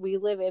that we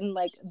live in,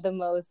 like, the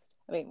most...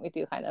 I mean, we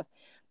do, kind of.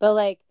 But,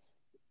 like,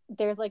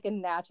 there's, like, a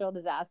natural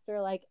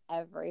disaster, like,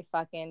 every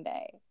fucking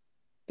day.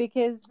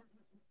 Because,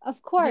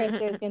 of course,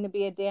 there's going to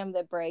be a dam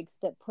that breaks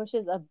that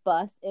pushes a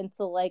bus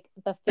into, like,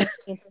 the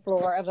 15th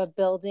floor of a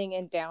building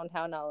in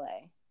downtown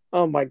LA.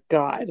 Oh, my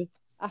God.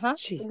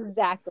 Jeez.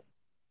 Exactly.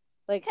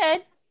 Like,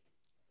 it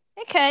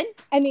could.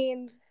 I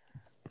mean...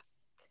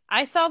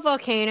 I saw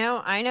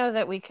Volcano. I know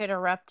that we could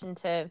erupt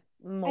into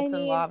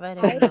molten lava.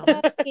 I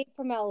saw Escape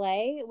from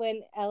LA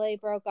when LA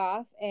broke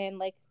off and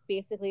like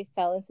basically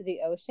fell into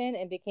the ocean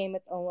and became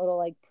its own little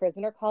like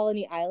prisoner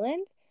colony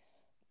island.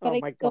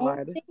 But I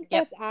don't think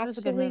that's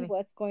actually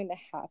what's going to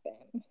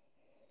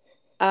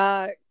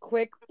happen.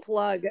 Quick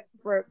plug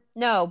for...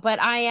 No,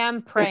 but I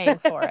am praying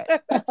for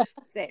it.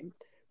 Same.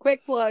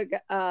 Quick plug,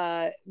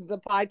 the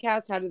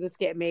podcast How Did This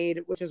Get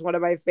Made, which is one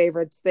of my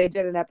favorites. They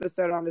did an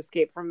episode on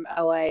Escape from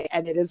LA,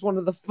 and it is one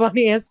of the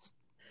funniest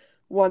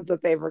ones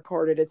that they've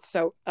recorded. It's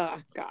so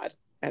God.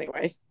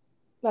 Anyway.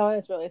 That one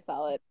is really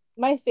solid.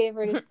 My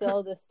favorite is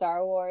still the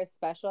Star Wars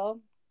special,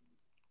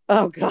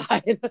 Oh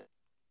God. where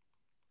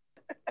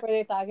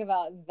they talk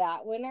about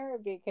that winner,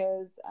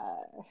 because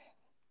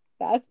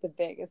that's the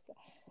biggest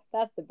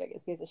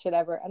piece of shit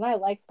ever. And I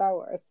like Star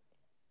Wars.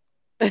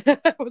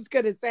 I was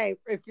gonna say,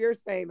 if you're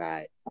saying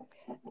that.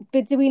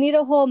 But do we need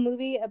a whole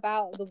movie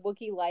about the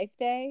Wookiee Life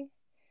Day?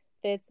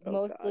 That's Oh,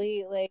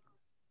 mostly like,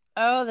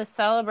 Oh, the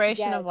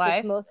celebration of yes, life.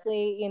 it's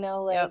mostly, you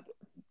know, like Yep.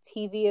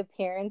 TV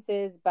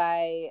appearances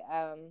by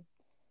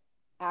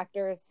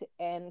actors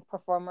and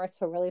performers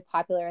who were really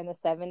popular in the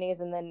 70s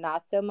and then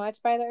not so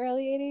much by the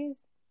early 80s.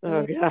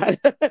 Oh God.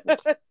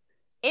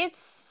 It's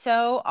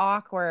so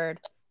awkward.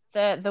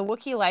 The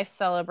Wookiee Life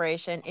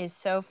celebration is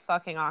so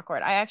fucking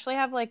awkward. I actually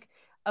have like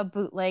a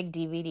bootleg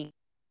DVD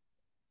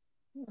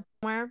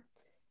somewhere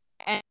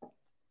and I've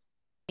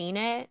seen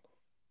it.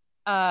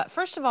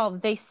 First of all,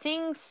 they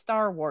sing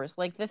Star Wars.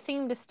 Like the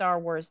theme to Star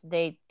Wars,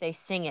 they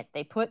sing it.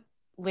 They put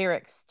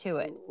lyrics to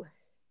it. Ooh.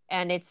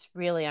 And it's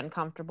really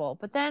uncomfortable.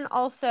 But then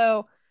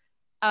also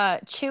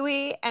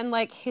Chewie and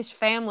like his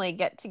family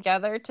get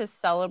together to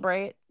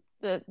celebrate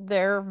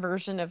their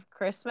version of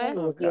Christmas.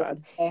 Oh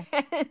God. And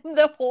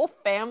the whole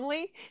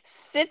family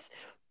sits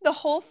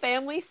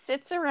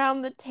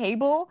around the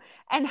table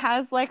and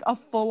has like a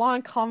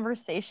full-on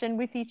conversation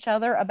with each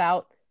other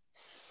about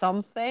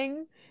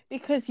something,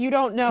 because you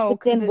don't know,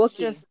 It's in because it's Wookiee.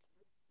 just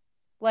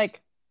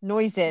like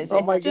noises. Oh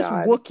It's my just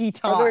God. Wookiee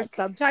Are there talk.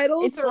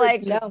 subtitles It's or like-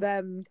 it's just No.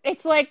 them?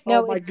 It's like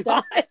No, Oh my it's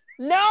God. just,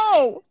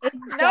 no, it's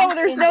no, just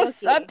there's in no Wookiee.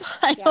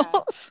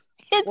 subtitles.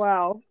 It's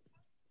Wow.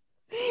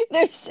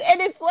 and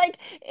it's like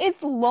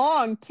it's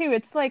long too.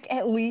 It's like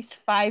at least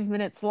 5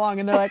 minutes long,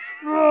 and they're like,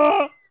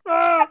 And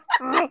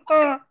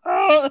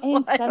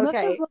like, some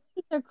okay. of the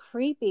Wookiees are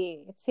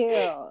creepy too.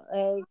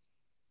 Like,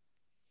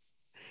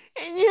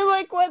 and you're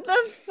like, what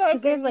the fuck?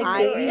 'cause there's like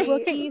I- baby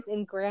Wookiees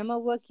and grandma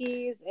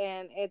Wookiees,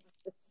 and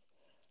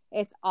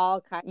it's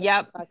all kind of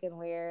Yep, fucking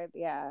weird.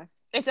 Yeah.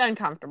 it's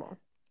uncomfortable.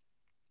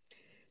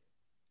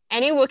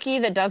 Any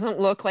Wookiee that doesn't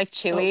look like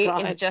Chewie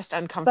God. is just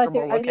But uncomfortable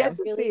there is looking. a I'd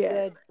to really see it.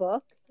 good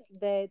book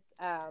that's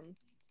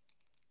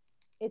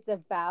it's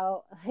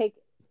about like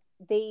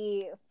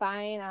they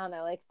find, I don't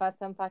know, like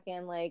some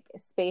fucking like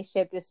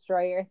spaceship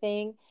destroyer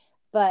thing,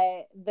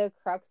 but the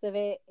crux of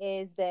it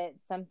is that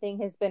something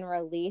has been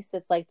released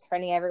that's like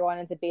turning everyone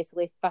into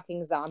basically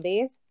fucking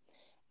zombies.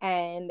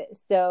 And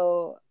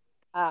so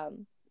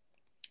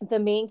the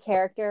main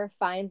character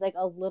finds like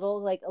a little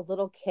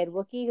kid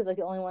Wookiee who's like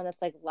the only one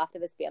that's like left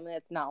of his family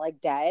that's not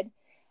like dead,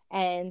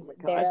 and Oh my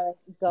God. they're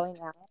like going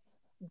out,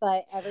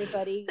 but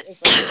everybody is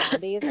like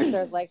zombies. So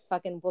there's like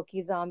fucking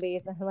Wookiee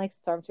zombies and like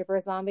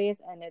stormtrooper zombies,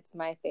 and it's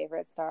my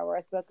favorite Star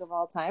Wars book of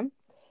all time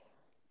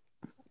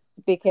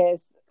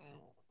because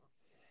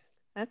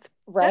That's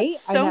right,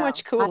 That's so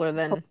much cooler I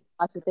than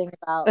watch a thing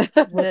about the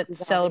Wookiee zombies.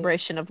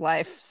 celebration of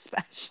life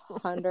special.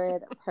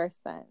 100%.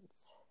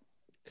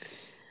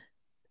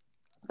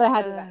 But I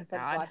had to Oh, vent, so I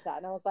just God. watched that,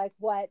 and I was like,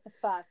 "What the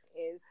fuck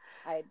is?"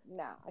 I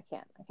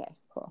can't. Okay,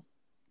 cool.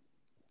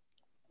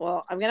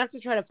 Well, I'm gonna have to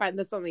try to find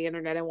this on the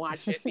internet and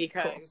watch it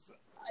because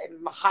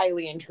I'm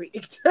highly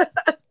intrigued.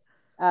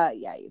 Yeah,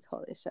 you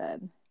totally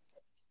should.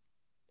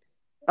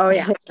 Oh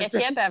yeah. Get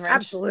you a beverage.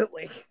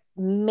 Absolutely.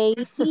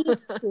 Maybe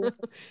two.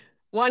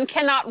 One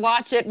cannot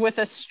watch it with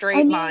a straight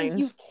I mean, mind.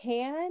 you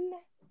can,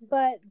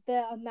 but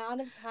the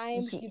amount of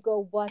times Ye- you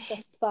go, "What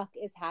the fuck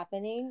is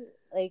happening?"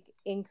 like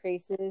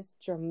increases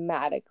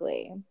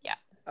dramatically.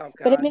 Oh God.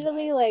 But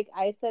admittedly, like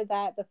I said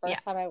that the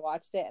first time I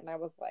watched it, and I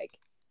was like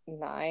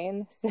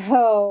 9,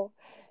 so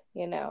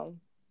you know,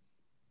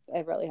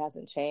 it really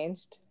hasn't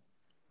changed.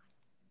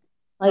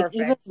 Like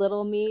even Perfect.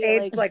 little me,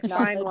 Age like not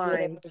fine legit,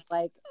 wine. it was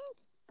like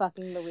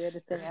fucking the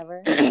weirdest thing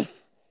ever.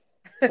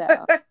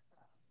 So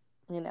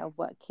you know,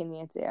 what can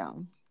you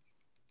do?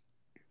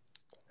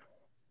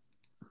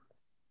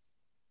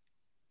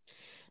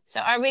 So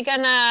are we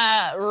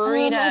gonna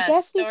read I a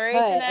guess story we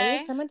could. I today?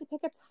 need someone to pick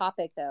a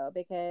topic though,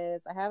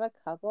 because I have a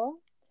couple.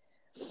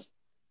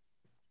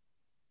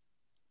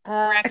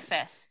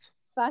 Breakfast.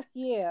 Fuck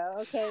you.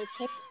 Okay,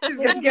 pick She's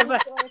a gonna give movie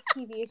us. or a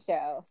TV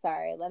show.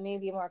 Sorry, let me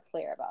be more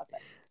clear about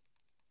this.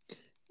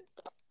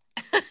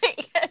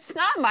 It's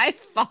not my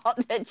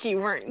fault that you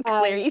weren't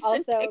clear. You said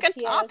Also, pick a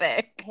P.S.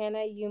 topic.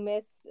 Hannah, you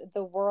missed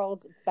the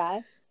world's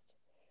best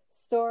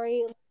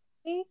story last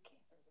week.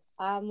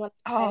 Oh,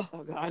 Oh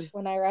God.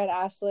 When I read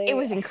Ashley, It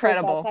was her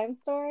incredible. bedtime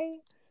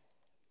story.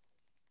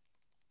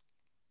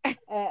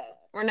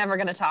 We're never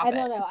gonna top I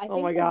don't it. know. I Oh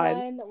think my the God.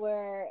 one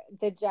where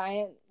the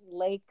giant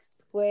lake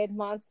squid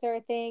monster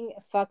thing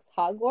fucks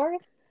Hogwarts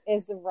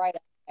is right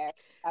up there.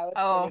 That was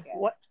Oh, pretty good.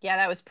 What? Yeah,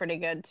 that was pretty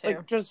good too.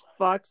 Like just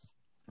fucks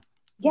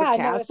Yeah, the no, it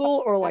castle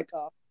fucks or like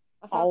castle.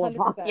 all of 100%.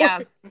 Hogwarts? Yeah,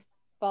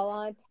 Full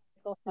on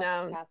tackle fuck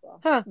No. the castle.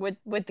 Huh.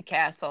 with the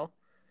castle.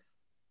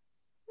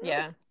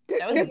 Yeah, Good,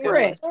 that was a good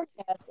good for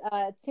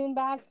one. it. Tune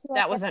back to our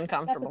That was first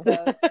uncomfortable.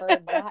 episodes for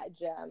that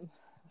gem.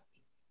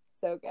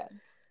 So good.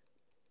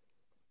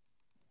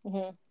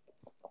 All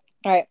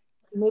right,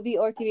 movie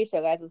or TV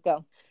show, guys. Let's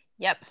go.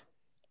 Yep.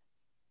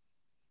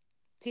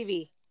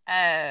 TV.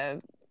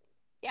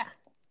 Yeah.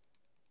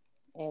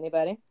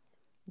 Anybody?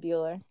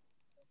 Bueller.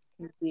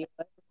 Did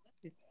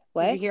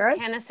What? you hear us?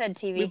 Hannah said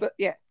We TV.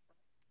 yeah.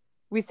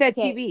 We said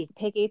Okay, TV.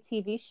 pick a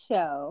TV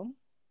show.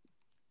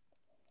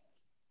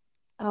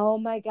 Oh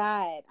my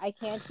God. I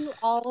can't do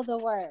all the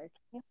work.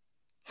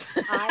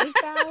 I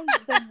found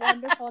the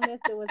wonderfulness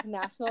that was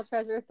National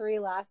Treasure 3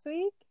 last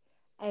week,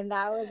 and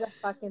that was a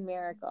fucking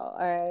miracle. All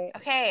right.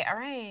 Okay, all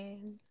right.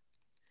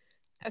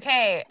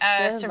 Okay,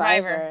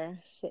 Survivor.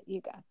 Shit,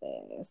 you got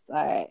this.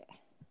 All right.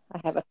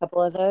 I have a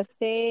couple of those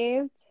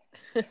saved.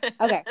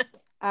 Okay.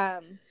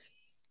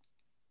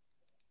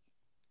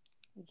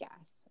 Yes.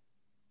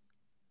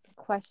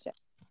 Question.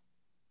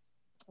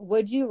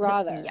 Would you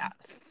rather Yes.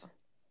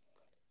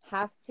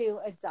 have to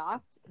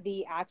adopt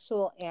the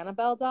actual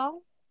Annabelle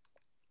doll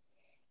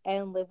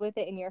and live with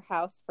it in your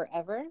house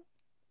forever?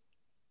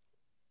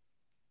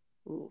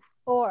 Ooh.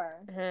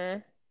 Or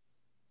Mm-hmm.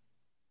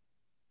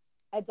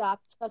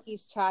 adopt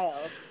Chucky's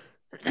child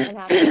and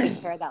have to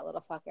take care of that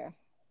little fucker?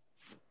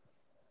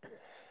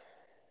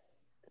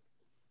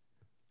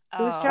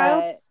 Whose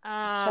child?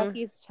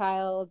 Chucky's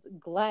child,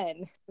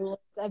 Glenn, who was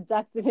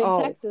abducted in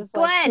Oh, Texas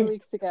like 2 Glenn!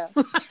 weeks ago.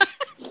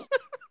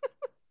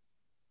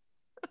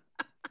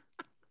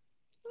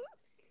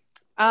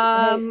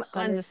 Glenn's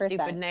a 100%.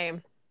 stupid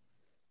name.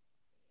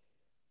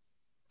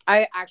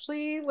 I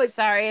actually like.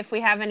 Sorry if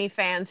we have any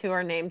fans who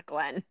are named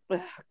Glenn.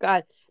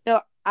 God,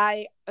 no.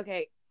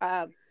 Okay.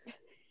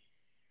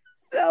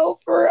 So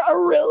for a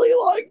really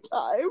long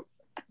time,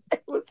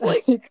 it was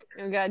like,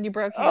 Oh God, you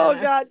broke oh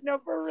Hannah. God, no.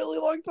 For a really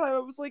long time, I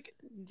was like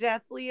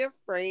deathly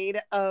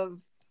afraid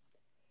of,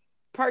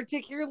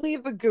 particularly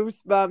the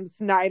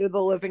Goosebumps Night of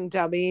the Living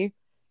Dummy,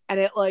 and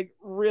it like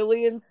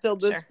really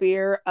instilled this Sure.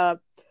 fear of,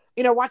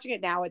 watching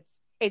it now.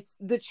 It's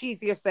the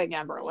cheesiest thing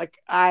ever. Like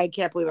I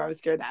can't believe I was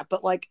scared of that,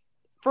 but like.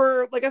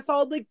 For like a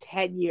solid like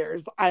 10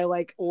 years, I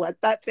like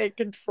let that thing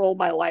control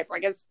my life. I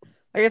guess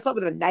slept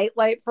with a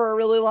nightlight for a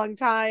really long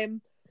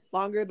time,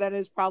 longer than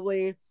is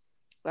probably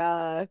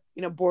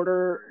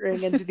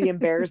bordering into the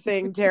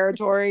embarrassing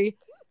territory.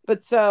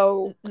 But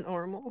so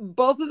Normal.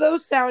 both of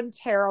those sound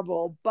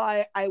terrible,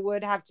 but I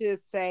would have to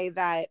say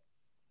that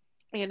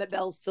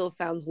Annabelle still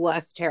sounds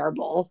less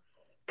terrible,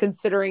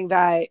 considering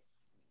that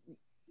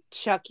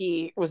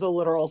Chucky was a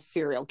literal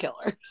serial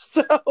killer.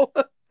 So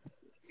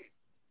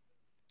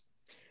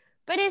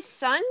But his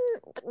son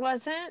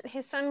wasn't.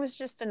 His son was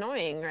just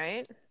annoying,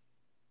 right?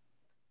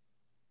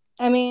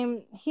 I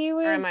mean, he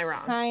was am I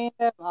wrong? kind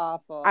of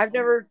awful.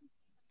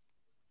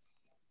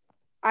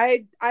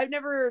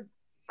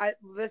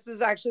 This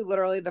is actually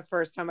literally the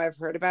first time I've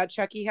heard about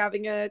Chucky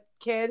having a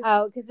kid.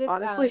 Oh, because it's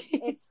honestly,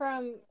 it's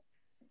from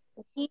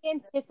he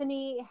and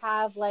Tiffany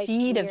have like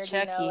Seed of weird,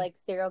 Chucky. like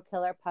serial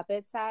killer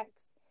puppet sex,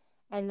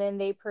 and then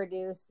they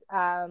produce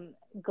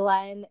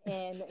Glenn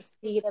in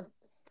Seed of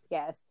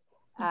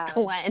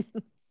Glenn.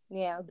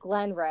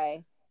 Glenn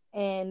Ray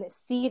in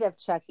Seed of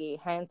Chucky.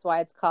 Hence why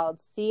it's called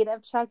Seed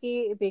of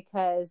Chucky,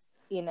 because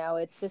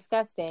it's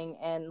disgusting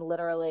and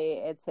literally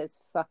it's his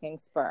fucking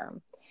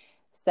sperm.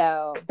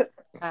 So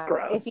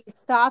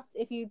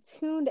if you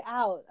tuned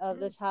out of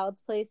the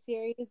Child's Play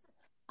series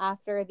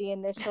after the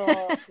initial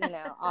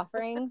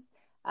offerings,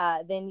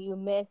 then you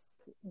missed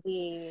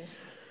the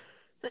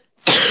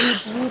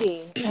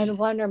beauty and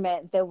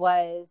wonderment that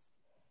was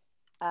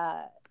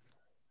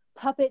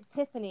Puppet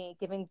Tiffany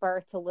giving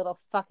birth to little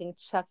fucking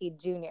Chucky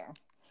Jr.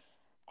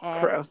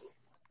 And gross.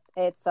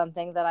 It's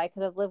something that I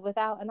could have lived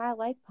without, and I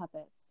like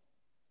puppets.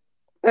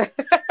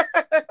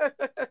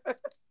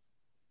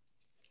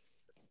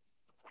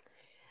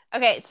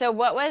 Okay, so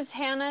what was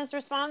Hannah's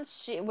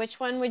response? Which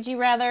one would you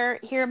rather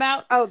hear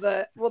about? Oh,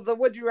 the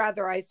would you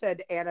rather? I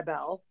said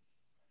Annabelle.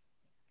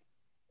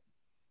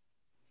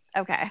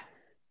 Okay.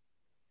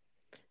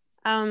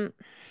 I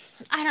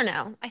don't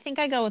know. I think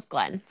I go with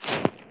Glenn.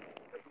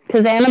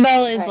 Because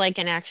Annabelle is like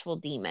an actual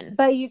demon.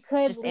 But you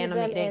could just leave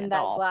them in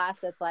that doll. glass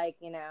that's like,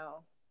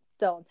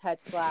 don't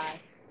touch glass.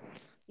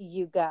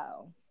 You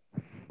go.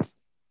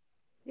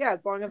 Yeah,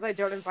 as long as I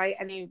don't invite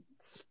any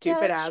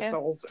stupid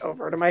assholes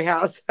over to my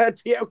house,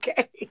 that'd be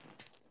okay.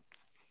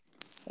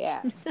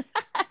 Yeah.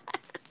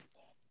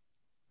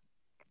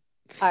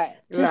 All right.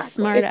 Just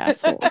smart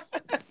assholes.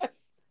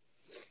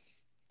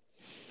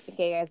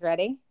 Okay, you guys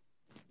ready?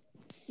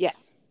 Yeah.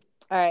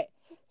 All right.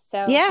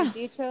 So since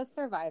you chose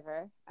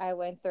Survivor, I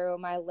went through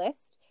my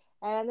list,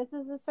 and this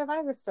is the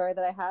Survivor story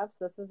that I have.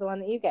 So this is the one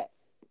that you get.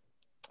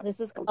 This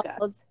is called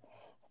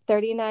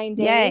 39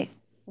 Days,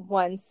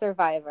 One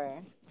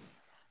Survivor.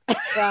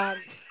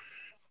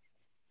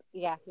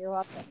 Yeah, you're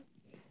welcome.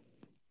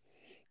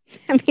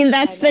 I mean,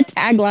 that's the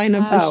tagline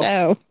of the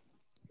show.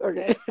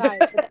 Okay. Sorry,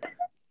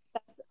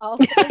 that's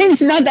also it's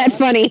not that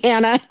funny,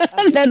 Hannah.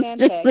 That's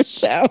just the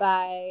show.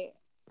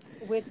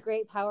 With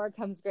great power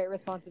comes great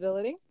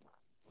responsibility.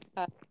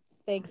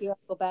 Thank you,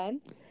 Uncle Ben.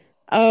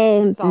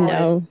 Oh,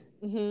 no.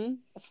 Mm-hmm.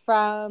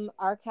 From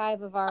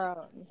Archive of Our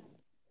Own.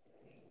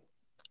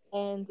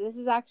 And this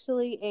is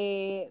actually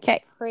a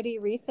pretty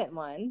recent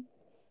one.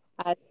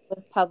 It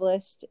was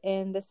published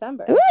in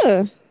December.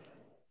 Ooh.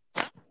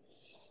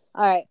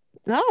 All right.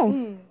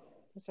 No.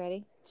 Who's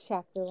ready?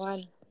 Chapter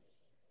 1.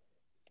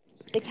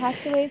 The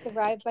castaways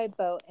arrived by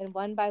boat, and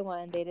one by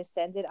one they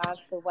descended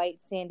onto the white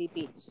sandy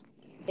beach.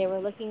 They were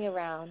looking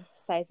around,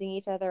 sizing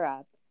each other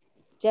up.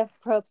 Jeff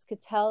Probst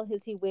could tell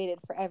as he waited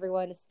for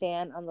everyone to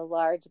stand on the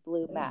large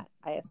blue mat.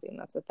 I assume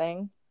that's a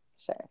thing.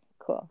 Sure.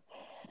 Cool.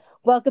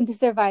 Welcome to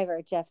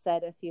Survivor, Jeff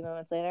said a few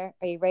moments later.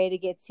 Are you ready to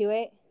get to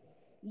it?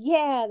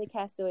 Yeah, the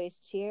castaways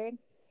cheered.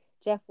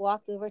 Jeff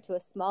walked over to a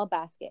small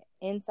basket.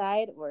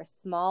 Inside were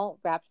small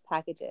wrapped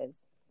packages.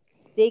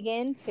 Dig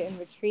into and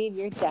retrieve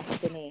your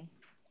destiny.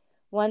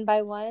 One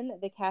by one,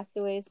 the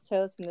castaways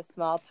chose from the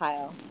small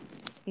pile.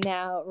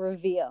 Now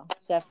reveal,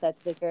 Jeff said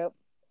to the group.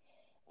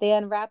 They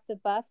unwrapped the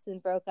buffs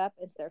and broke up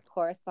into their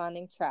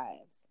corresponding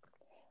tribes.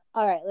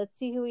 All right, let's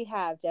see who we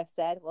have, Jeff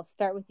said. We'll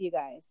start with you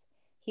guys.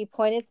 He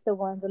pointed to the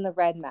ones on the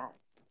red mat.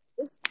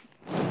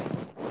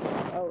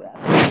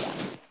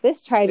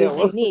 This tribe is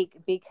unique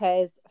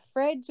because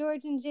Fred,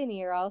 George, and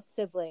Ginny are all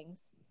siblings.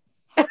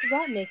 How does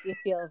that make you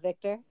feel,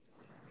 Victor?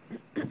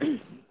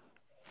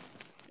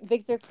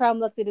 Victor Crumb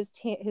looked at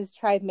his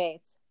tribe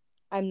mates.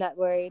 I'm not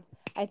worried.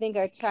 I think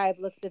our tribe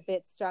looks a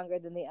bit stronger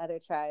than the other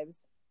tribes.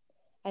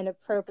 And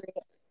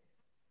appropriate.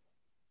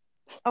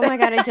 Oh my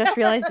god, I just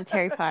realized it's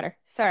Harry Potter.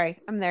 Sorry,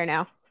 I'm there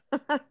now.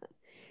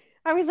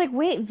 I was like,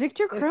 wait,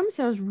 Victor Crumb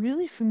sounds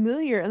really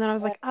familiar. And then I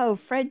was like, oh,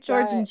 Fred,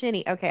 George, and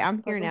Ginny. Okay,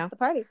 I'm here now. The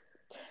party.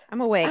 I'm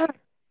awake.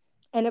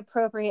 An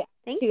appropriate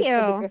Thank attitude you.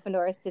 for the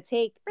Gryffindors to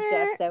take,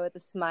 Jeff said with a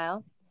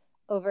smile.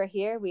 Over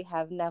here, we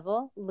have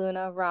Neville,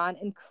 Luna, Ron,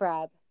 and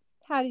Crabbe.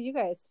 How do you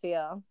guys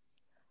feel?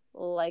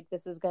 Like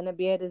this is going to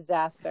be a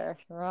disaster,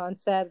 Ron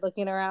said,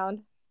 looking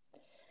around.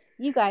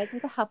 You guys are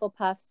the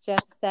Hufflepuffs,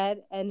 Jeff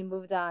said, and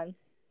moved on.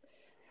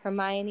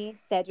 Hermione,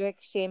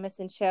 Cedric, Seamus,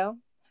 and Cho,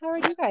 how are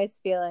you guys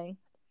feeling?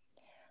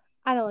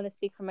 I don't want to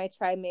speak for my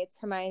tribe mates,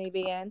 Hermione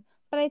began,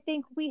 but I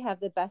think we have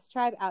the best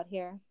tribe out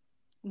here.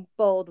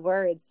 Bold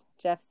words,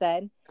 Jeff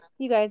said.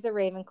 You guys are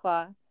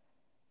Ravenclaw.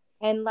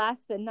 And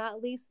last but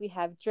not least, we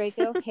have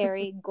Draco,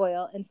 Harry,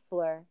 Goyle, and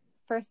Fleur.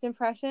 First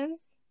impressions?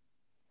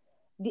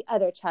 The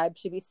other tribe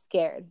should be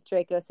scared,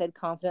 Draco said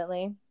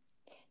confidently.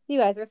 You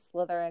guys are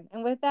Slytherin,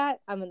 and with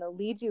that, I'm going to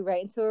lead you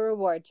right into a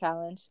reward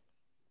challenge.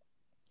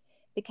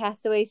 The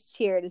castaways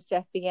cheered as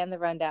Jeff began the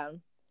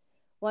rundown.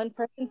 One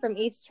person from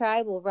each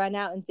tribe will run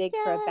out and dig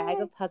for a bag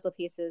of puzzle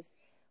pieces.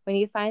 When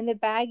you find the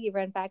bag, you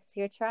run back to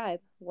your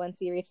tribe.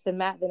 Once you reach the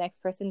mat, the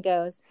next person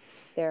goes.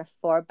 There are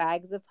 4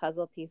 bags of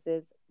puzzle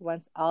pieces.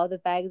 Once all the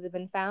bags have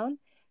been found,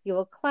 you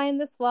will climb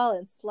this wall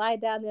and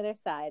slide down the other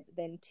side.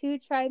 Then 2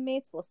 tribe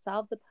mates will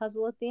solve the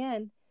puzzle at the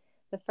end.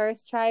 The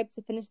first tribe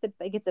to finish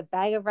gets a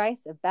bag of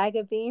rice, a bag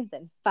of beans,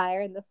 and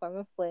fire in the form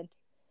of flint.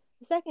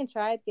 The second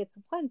tribe gets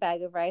 1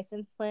 bag of rice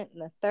and flint,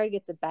 and the third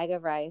gets a bag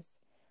of rice.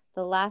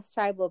 The last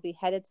tribe will be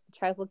headed to the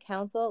tribal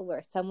council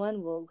where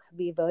someone will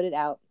be voted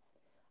out.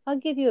 I'll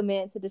give you a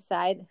minute to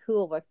decide who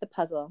will work the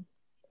puzzle.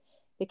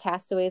 The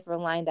castaways were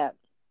lined up.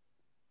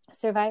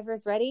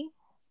 Survivors ready?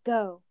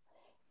 Go.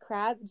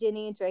 Crabbe,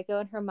 Ginny, Draco,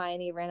 and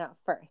Hermione ran out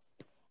first.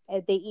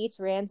 They each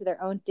ran to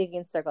their own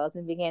digging circles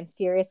and began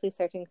furiously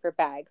searching for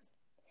bags.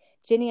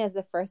 Ginny has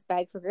the first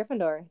bag for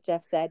Gryffindor,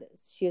 Jeff said.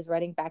 She was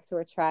running back to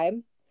her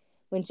tribe.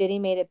 When Ginny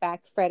made it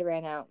back, Fred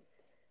ran out.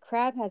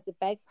 Crabbe has the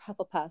bag for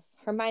Hufflepuff.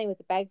 Hermione with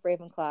the bag for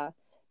Ravenclaw.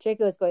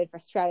 Draco is going for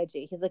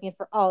strategy. He's looking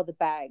for all the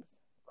bags.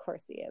 Of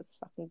course he is.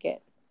 Fucking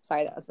get.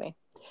 Sorry, that was me.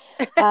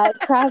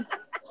 Crabbe.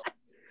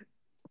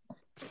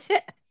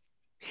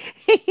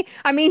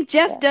 I mean,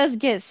 Jeff does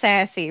get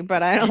sassy,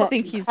 but I don't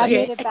think he's Crabbe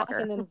like made it back,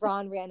 and then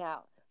Ron ran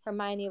out.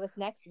 Hermione was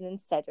next, and then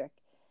Cedric.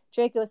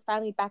 Draco is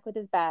finally back with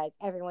his bag.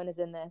 Everyone is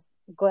in this.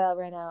 Goyle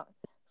ran out.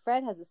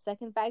 Fred has a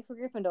second bag for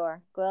Gryffindor.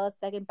 Goyle has a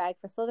second bag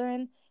for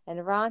Slytherin,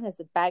 and Ron has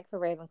a bag for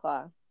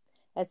Ravenclaw.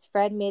 As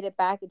Fred made it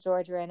back,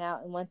 George ran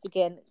out, and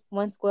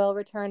once Goyle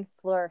returned,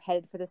 Fleur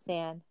headed for the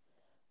sand.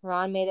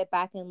 Ron made it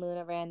back, and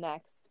Luna ran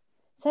next.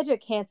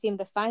 Cedric can't seem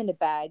to find a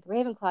bag.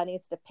 Ravenclaw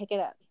needs to pick it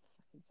up.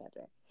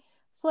 Cedric.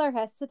 Fleur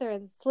has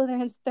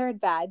Slytherin's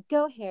third bag.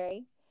 Go,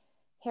 Harry.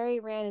 Harry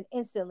ran and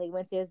instantly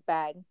went to his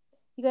bag.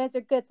 You guys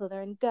are good,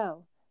 Slytherin.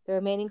 Go. The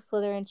remaining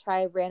Slytherin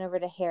tribe ran over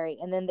to Harry,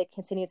 and then they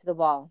continued to the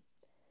wall.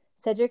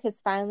 Cedric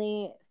has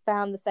finally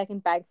found the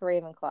second bag for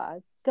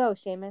Ravenclaw. Go,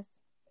 Seamus.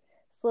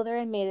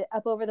 Slytherin made it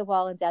up over the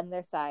wall and down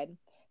their side.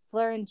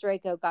 Fleur and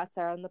Draco got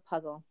started on the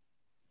puzzle.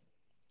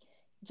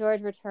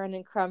 George returned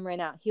and Crumb ran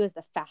out. He was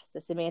the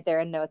fastest and made it there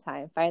in no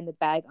time, finding the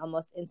bag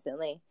almost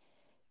instantly.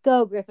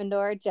 Go,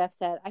 Gryffindor, Jeff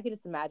said. I could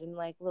just imagine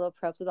like little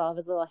Probst with all of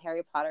his little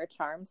Harry Potter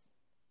charms.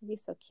 It'd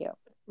be so cute.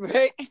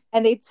 Right.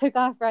 And they took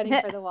off running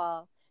for the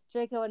wall.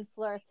 Draco and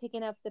Fleur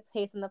picking up the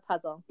pace in the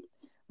puzzle.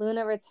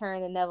 Luna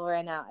returned and Neville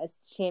ran out as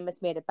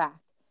Seamus made it back.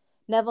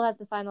 Neville has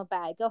the final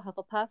bag. Go,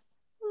 Hufflepuff.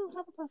 Ooh,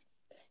 Hufflepuff.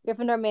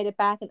 Gryffindor made it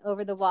back and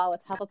over the wall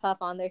with Hufflepuff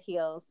on their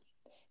heels.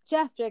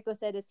 Jeff, Draco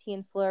said as he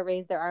and Fleur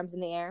raised their arms in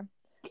the air.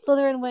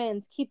 Slytherin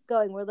wins. Keep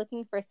going. We're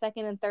looking for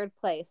second and third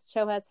place.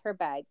 Cho has her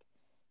bag.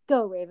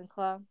 Go,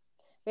 Ravenclaw.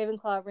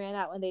 Ravenclaw ran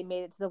out when they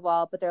made it to the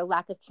wall, but their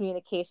lack of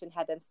communication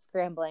had them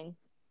scrambling.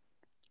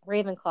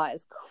 Ravenclaw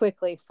is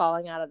quickly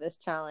falling out of this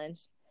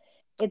challenge.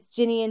 It's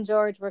Ginny and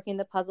George working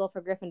the puzzle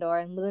for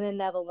Gryffindor, and Luna and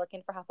Neville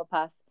working for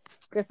Hufflepuff.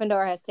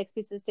 Gryffindor has 6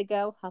 pieces to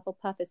go.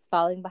 Hufflepuff is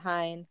falling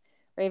behind.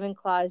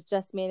 Ravenclaw has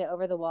just made it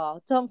over the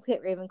wall. Don't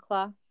quit,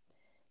 Ravenclaw.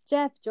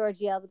 Jeff,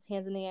 George yelled with his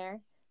hands in the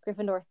air.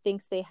 Gryffindor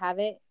thinks they have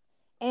it.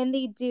 And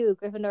they do.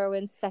 Gryffindor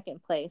wins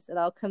 2nd place. It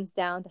all comes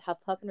down to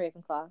Hufflepuff and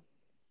Ravenclaw.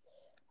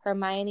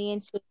 Hermione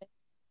and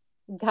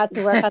Seamus got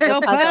to work on Go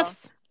the puzzle.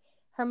 Puffs!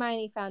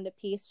 Hermione found a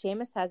piece.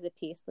 Seamus has a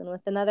piece. Luna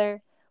with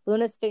another.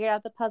 Luna's figured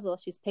out the puzzle.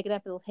 She's picking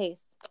up a little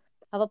haste.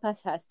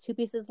 Hufflepuff has 2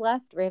 pieces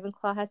left.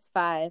 Ravenclaw has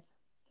 5.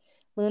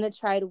 Luna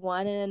tried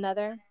one and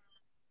another,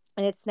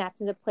 and it snapped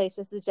into place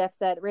just as Jeff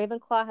said.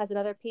 Ravenclaw has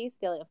another piece.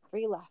 They only have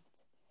 3 left.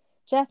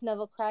 Jeff,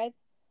 Neville cried,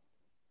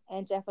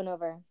 and Jeff went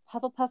over.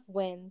 Hufflepuff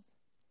wins.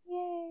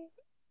 Yay.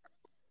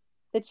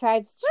 The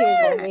tribes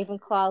cheered while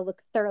Ravenclaw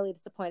looked thoroughly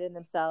disappointed in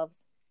themselves.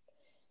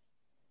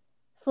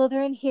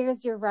 Slytherin,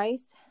 here's your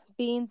rice,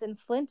 beans, and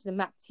flint and a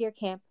map to your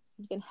camp.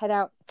 You can head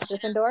out.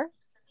 Gryffindor,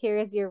 here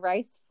is your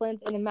rice,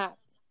 flint, and a map.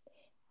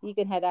 You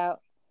can head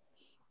out.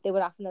 They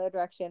went off another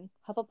direction.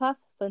 Hufflepuff,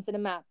 flint, and a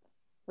map.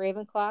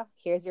 Ravenclaw,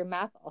 here's your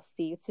map. I'll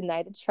see you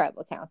tonight at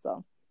Tribal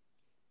Council.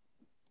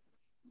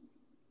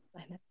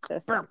 I know,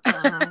 so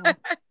sad.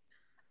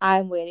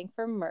 I'm waiting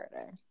for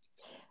murder.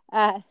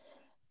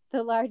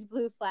 The large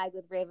blue flag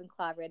with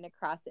Ravenclaw written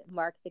across it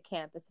marked the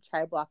camp as the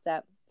tribe walked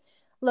up.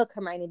 Look,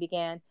 Hermione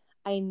began.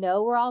 I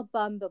know we're all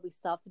bummed, but we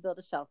still have to build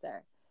a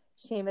shelter.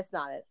 Seamus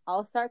nodded.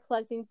 I'll start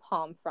collecting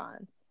palm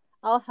fronds.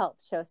 I'll help,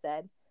 Cho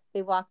said.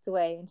 They walked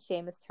away, and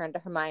Seamus turned to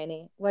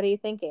Hermione. What are you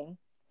thinking?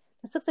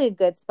 This looks like a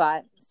good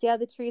spot. See how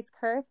the trees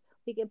curve?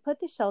 We can put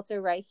the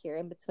shelter right here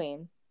in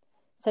between.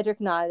 Cedric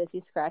nodded as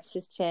he scratched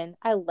his chin.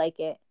 I like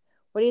it.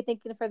 What are you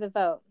thinking for the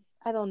vote?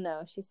 I don't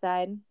know, she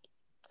sighed.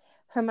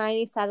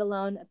 Hermione sat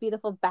alone, a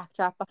beautiful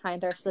backdrop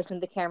behind her. She looked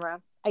into the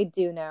camera. I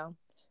do know.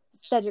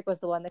 Cedric was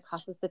the one that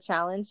cost us the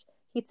challenge.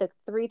 He took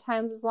 3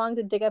 times as long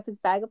to dig up his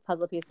bag of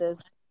puzzle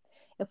pieces.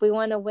 If we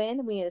want to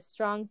win, we need a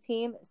strong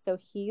team, so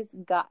he's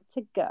got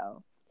to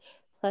go.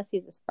 Plus,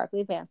 he's a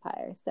sparkly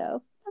vampire,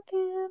 so fuck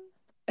him.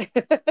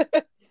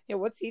 Yeah,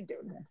 what's he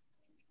doing?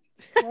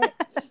 Right.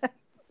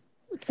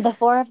 The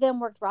 4 of them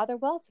worked rather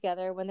well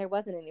together when there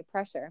wasn't any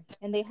pressure,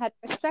 and they had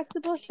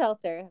respectable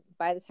shelter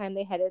by the time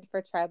they headed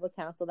for tribal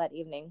council that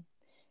evening.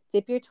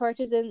 Dip your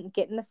torches in,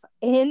 get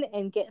in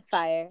and get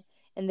fire.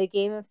 In the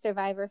game of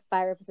Survivor,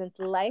 fire represents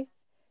life,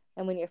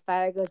 and when your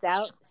fire goes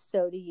out,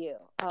 so do you.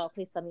 Oh,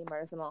 please let me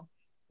murder them all.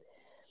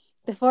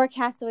 The 4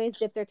 castaways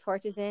dipped their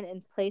torches in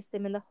and placed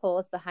them in the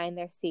holes behind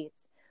their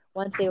seats.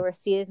 Once they were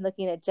seated and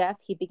looking at Jeff,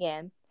 he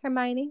began.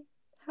 Hermione,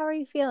 how are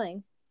you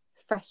feeling?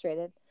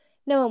 Frustrated.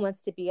 No one wants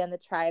to be on the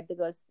tribe that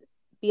goes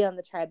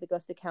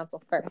to the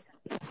council first.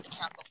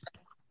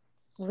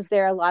 Was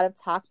there a lot of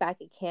talk back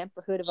at camp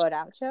for who to vote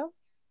out, Joe?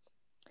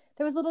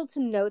 There was little to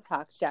no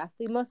talk, Jeff.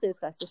 We mostly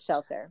discussed the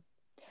shelter.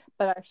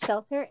 But our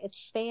shelter is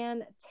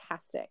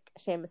fantastic,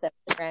 Seamus said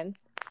to a friend.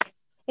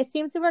 It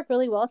seems to work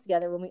really well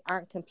together when we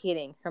aren't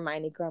competing,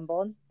 Hermione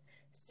grumbled.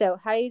 So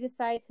how do you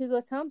decide who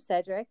goes home,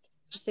 Cedric?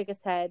 He shook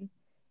his head.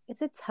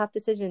 It's a tough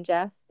decision,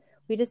 Jeff.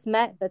 We just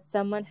met, but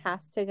someone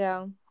has to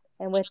go.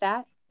 And with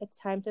that, it's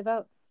time to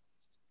vote.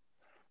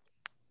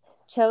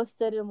 Cho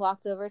stood and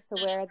walked over to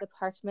where the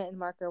parchment and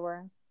marker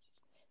were.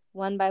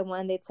 One by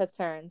one, they took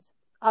turns.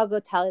 I'll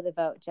go tally the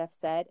vote, Jeff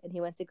said, and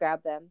he went to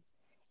grab them.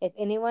 If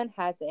anyone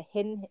has a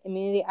hidden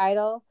immunity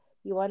idol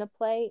you want to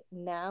play,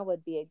 now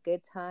would be a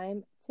good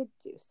time to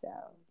do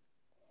so.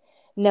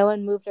 No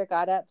one moved or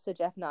got up, so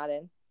Jeff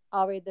nodded.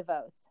 I'll read the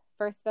votes.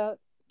 First vote,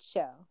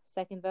 Cho.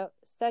 Second vote,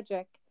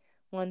 Cedric.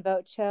 1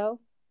 vote, Cho.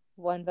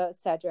 1 vote,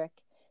 Cedric.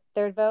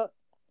 Third vote,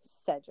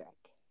 Cedric.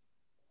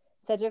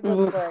 Cedric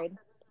looked worried,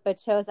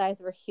 but Cho's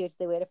eyes were huge.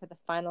 They waited for the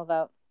final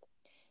vote.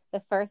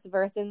 The first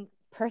person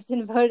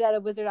voted out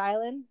of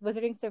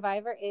Wizarding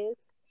Survivor is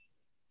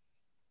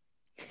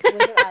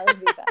Wizard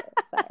Island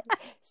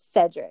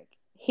Cedric,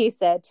 he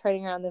said,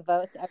 turning around the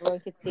vote so everyone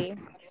could see.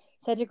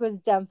 Cedric was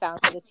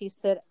dumbfounded as he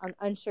stood on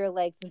unsure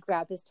legs and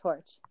grabbed his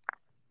torch.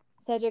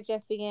 Cedric,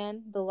 Jeff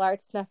began, the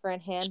large snuffer in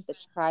hand. The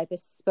tribe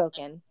has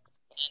spoken.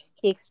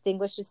 He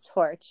extinguished his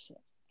torch,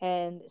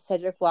 and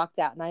Cedric walked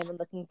out, not even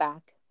looking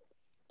back.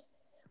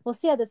 We'll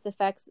see how this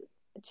affects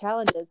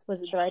challenges.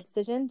 Was it the right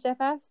decision? Jeff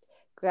asked.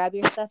 Grab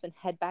your stuff and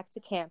head back to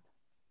camp.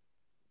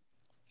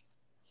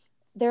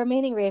 The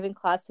remaining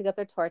Ravenclaws picked up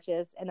their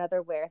torches and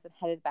other wares and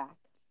headed back.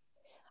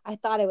 I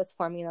thought I was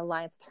forming an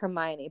alliance with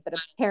Hermione, but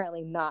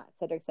apparently not,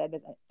 Cedric said in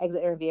his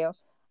exit interview.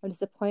 I'm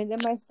disappointed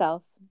in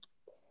myself.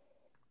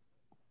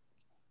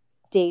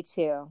 Day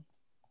 2.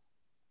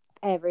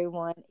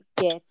 Everyone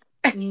gets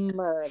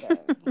murdered.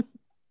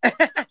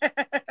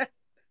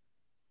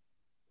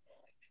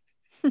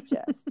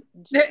 Just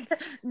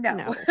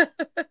no.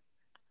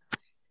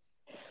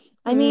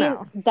 I mean,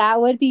 that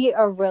would be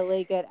a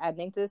really good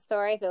ending to the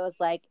story if it was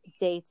like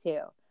day 2.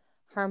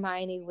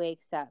 Hermione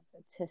wakes up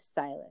to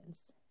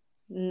silence.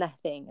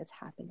 Nothing is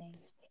happening.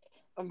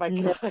 Oh my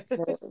God.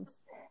 Moves.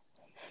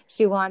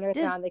 She wanders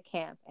around the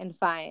camp and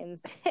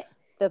finds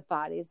the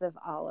bodies of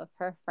all of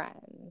her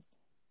friends.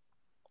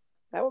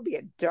 That would be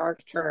a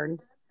dark turn.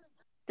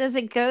 Does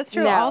it go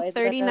through No, all it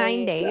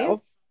 39 literally- days?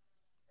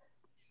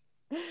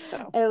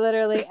 No. It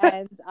literally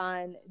ends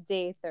on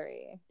day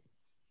 3.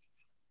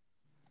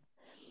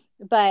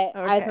 But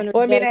I just Okay. want to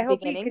Well, I mean, at I the hope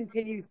he beginning.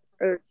 continues,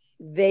 or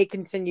they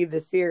continue the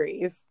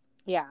series.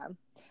 Yeah.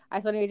 I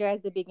just want to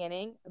read the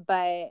beginning,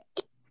 but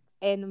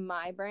in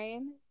my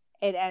brain,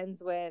 it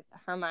ends with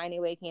Hermione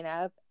waking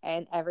up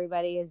and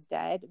everybody is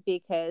dead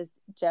because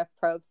Jeff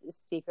Probst is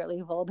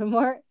secretly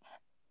Voldemort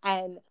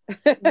and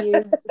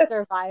used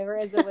Survivor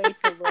as a way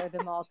to lure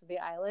them all to the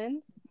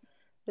island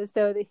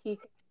so that he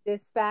could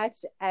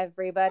dispatch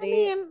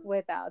everybody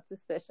without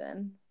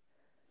suspicion.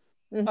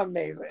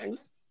 Amazing.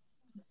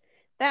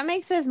 That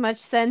makes as much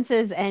sense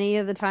as any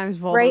of the times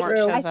Voldemort Right.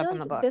 shows I up feel in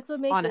the like book. this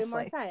would make honestly. way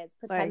more sense.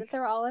 Pretend Like- that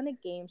they're all in a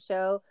game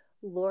show,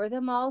 lure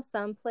them all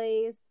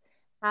someplace,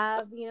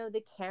 have,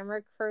 the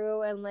camera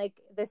crew and like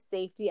the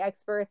safety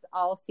experts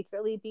all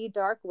secretly be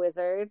dark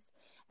wizards.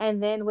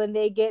 And then when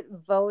they get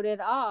voted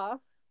off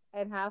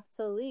and have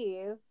to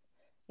leave,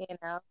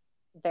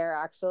 they're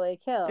actually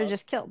killed. They're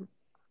just killed.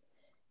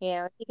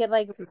 He could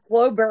like It's a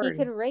slow burn. he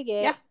could rig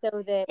it Yeah.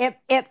 so that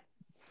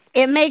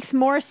It makes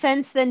more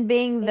sense than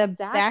being the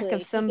back exactly.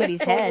 of somebody's he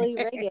could head. totally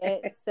rig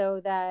it so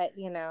that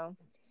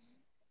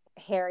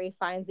Harry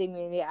finds the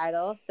immunity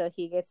idol, so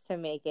he gets to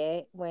make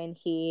it when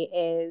he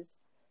is,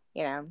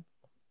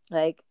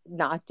 like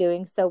not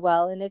doing so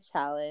well in a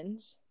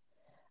challenge.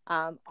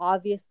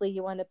 Obviously,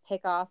 you want to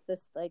pick off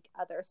this like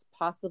other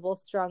possible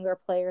stronger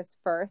players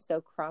first,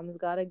 so Crumb's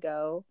got to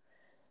go.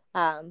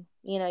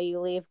 You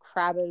leave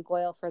Crabbe and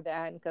Goyle for the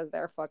end because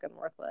they're fucking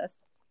worthless.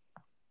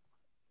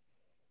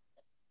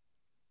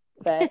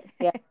 But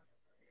yeah.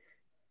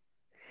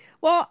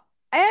 Well,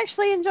 I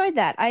actually enjoyed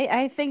that.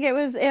 I think it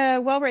was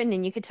well written,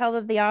 and you could tell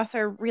that the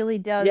author really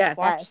does Yes.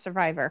 watch Yes.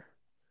 Survivor.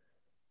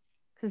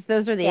 Because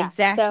those are the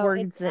exact so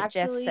words it's that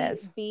Jeff actually says.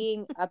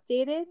 being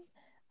updated.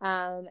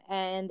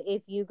 And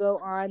if you go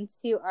on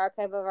to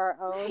Archive of Our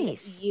Own,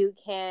 Nice. you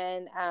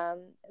can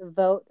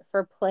vote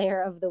for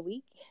Player of the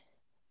Week.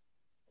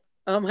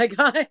 Oh my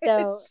gosh.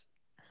 So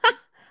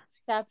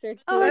chapter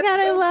 2 Oh my god,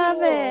 I so love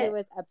cool. it.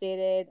 was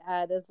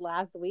updated this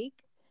last week,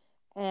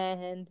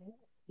 and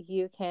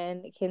you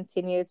can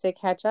continue to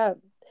catch up.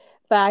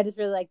 But I just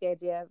really like the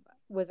idea of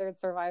Wizard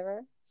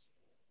Survivor.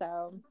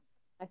 So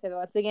I said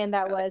once again,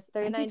 that was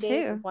 39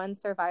 days, too. 1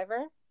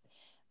 survivor.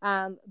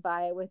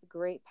 By With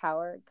Great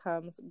Power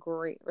Comes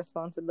Great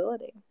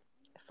Responsibility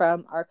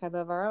from Archive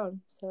of Our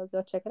Own. So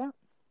go check it out.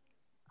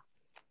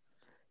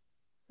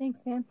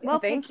 Thanks, man. Well,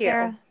 Thank thanks, you.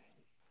 Sarah.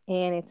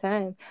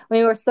 Anytime. I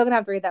mean, we're still gonna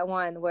have to read that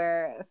one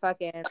where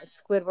fucking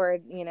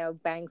Squidward,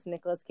 bangs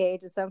Nicolas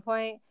Cage at some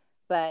point.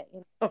 But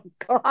Oh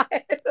God.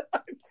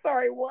 I'm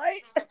sorry.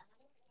 What?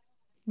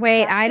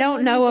 Wait, that's I the don't one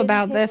you know didn't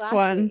about pick this last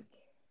one. week.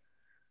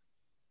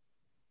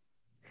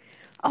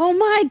 Oh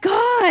my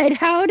god,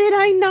 how did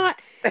I not?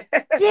 It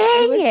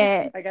Dang was the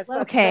it. I guess love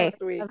that's Okay.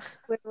 next week. of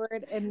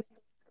Squidward and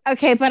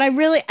Okay, but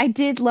I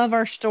did love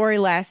our story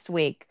last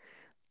week.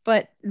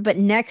 But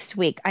next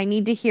week I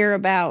need to hear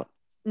about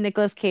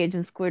Nicolas Cage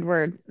and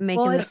Squidward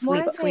making the it's more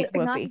sweet, sweet that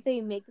not whoopee. that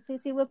they make the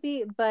sweet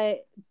whoopee,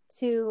 but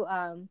to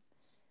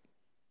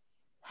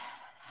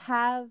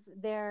have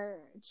their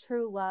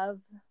true love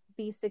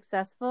be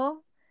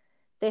successful,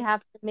 they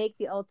have to make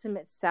the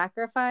ultimate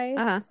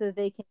sacrifice so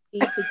they can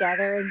be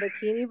together in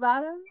Bikini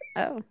Bottom.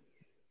 Oh.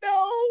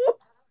 No.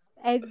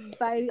 And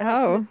by the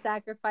ultimate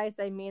sacrifice,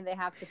 I mean they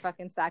have to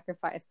fucking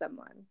sacrifice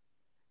someone.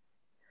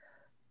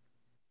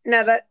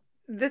 Now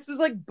this is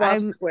like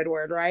buff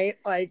Squidward, right?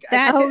 Like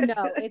that. Oh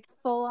no, it's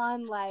full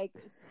on like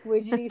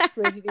squidgety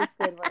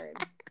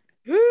Squidward.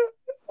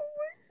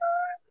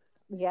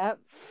 Yep.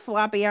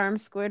 Floppy arm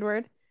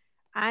Squidward.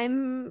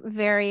 I'm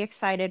very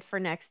excited for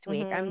next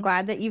week. Mhm. I'm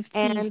glad that you've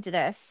teased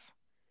this.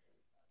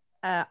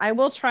 I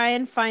will try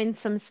and find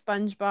some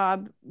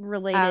SpongeBob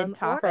related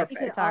topics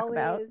to talk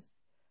about.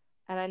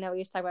 And I know we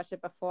used to talk about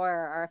shit before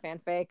our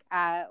fanfic.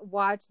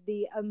 Watch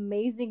the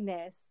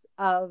amazingness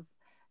of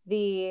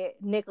the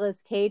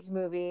Nicolas Cage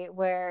movie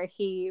where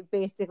he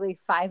basically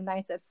Five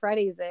Nights at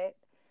Freddy's it,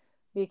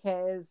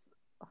 because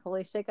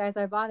holy shit, guys,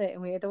 I bought it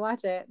and we had to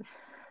watch it.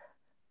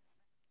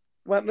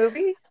 What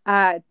movie?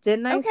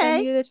 Didn't I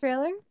send you the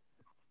trailer?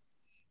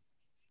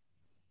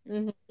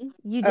 Mm-hmm.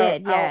 You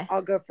did, yeah.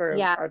 I'll go through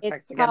our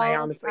text again. I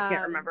honestly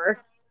can't remember.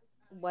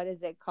 What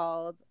is it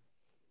called?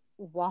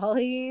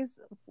 Wally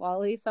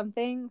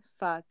something?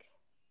 Fuck.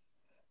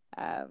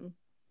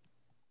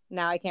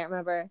 Now I can't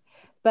remember.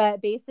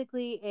 But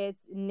basically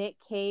it's Nick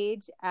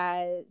Cage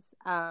as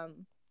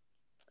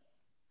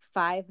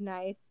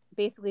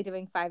basically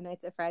doing Five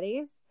Nights at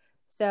Freddy's.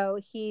 So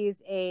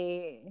he's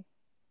a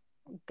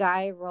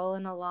guy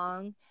rolling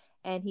along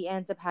and he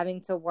ends up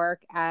having to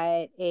work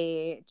at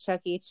a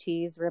Chuck E.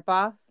 Cheese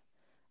ripoff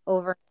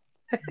over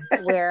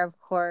where of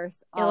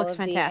course all of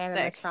fantastic.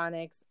 The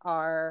animatronics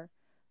are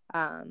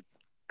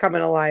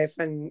coming alive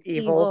and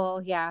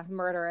evil,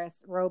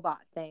 murderous robot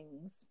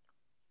things.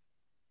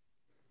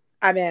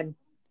 I'm in.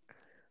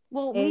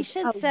 Well, we It's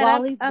should set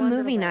Wally's up a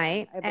movie Wonderland,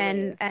 night, I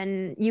believe.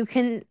 and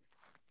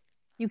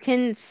you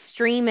can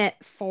stream it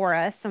for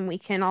us, and we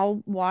can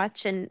all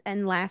watch and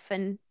laugh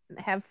and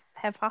have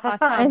haha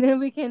time. And then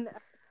we can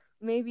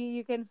maybe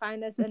you can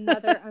find us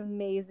another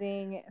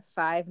amazing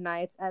Five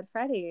Nights at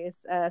Freddy's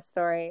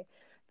story,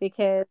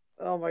 because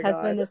Oh my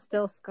husband god. is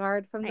still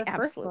scarred from I the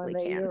first one absolutely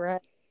that you can.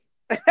 read.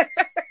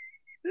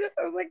 That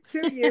was like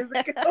 2 years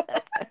ago.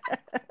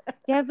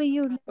 Yeah, but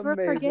you never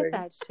forget Amazing.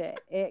 that shit.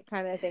 It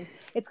kind of thinks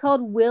it's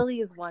called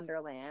Willy's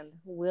Wonderland.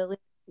 Willy's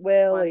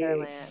Willy.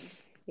 Wonderland.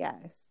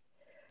 Yes.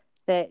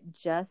 That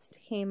just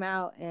came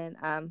out, and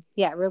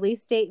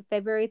release date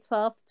February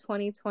 12th,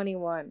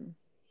 2021.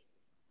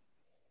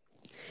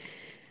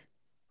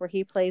 Where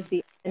he plays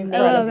the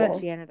Incredible.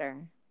 janitor.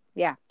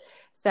 Yeah.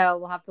 So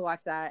we'll have to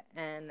watch that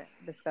and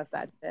discuss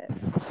that shit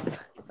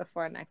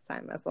before next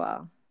time as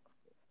well.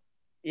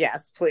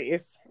 Yes,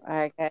 please.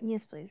 Okay.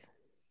 Yes, please.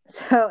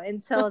 So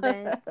until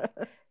then,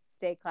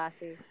 stay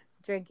classy.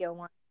 Drink your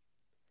wine.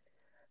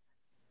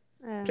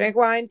 Drink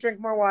wine, drink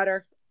more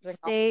water. Drink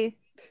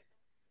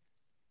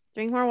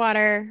more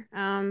water.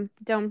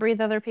 Don't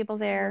breathe other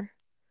people's air.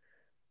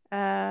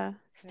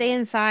 Stay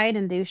inside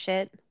and do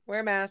shit. Wear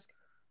a mask.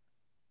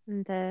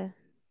 And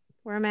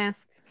wear a mask.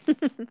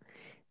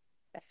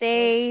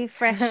 Stay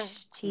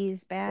fresh,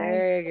 cheese bag.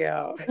 There you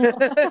go.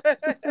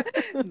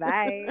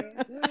 Bye.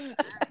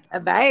 Bye.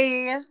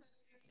 Bye.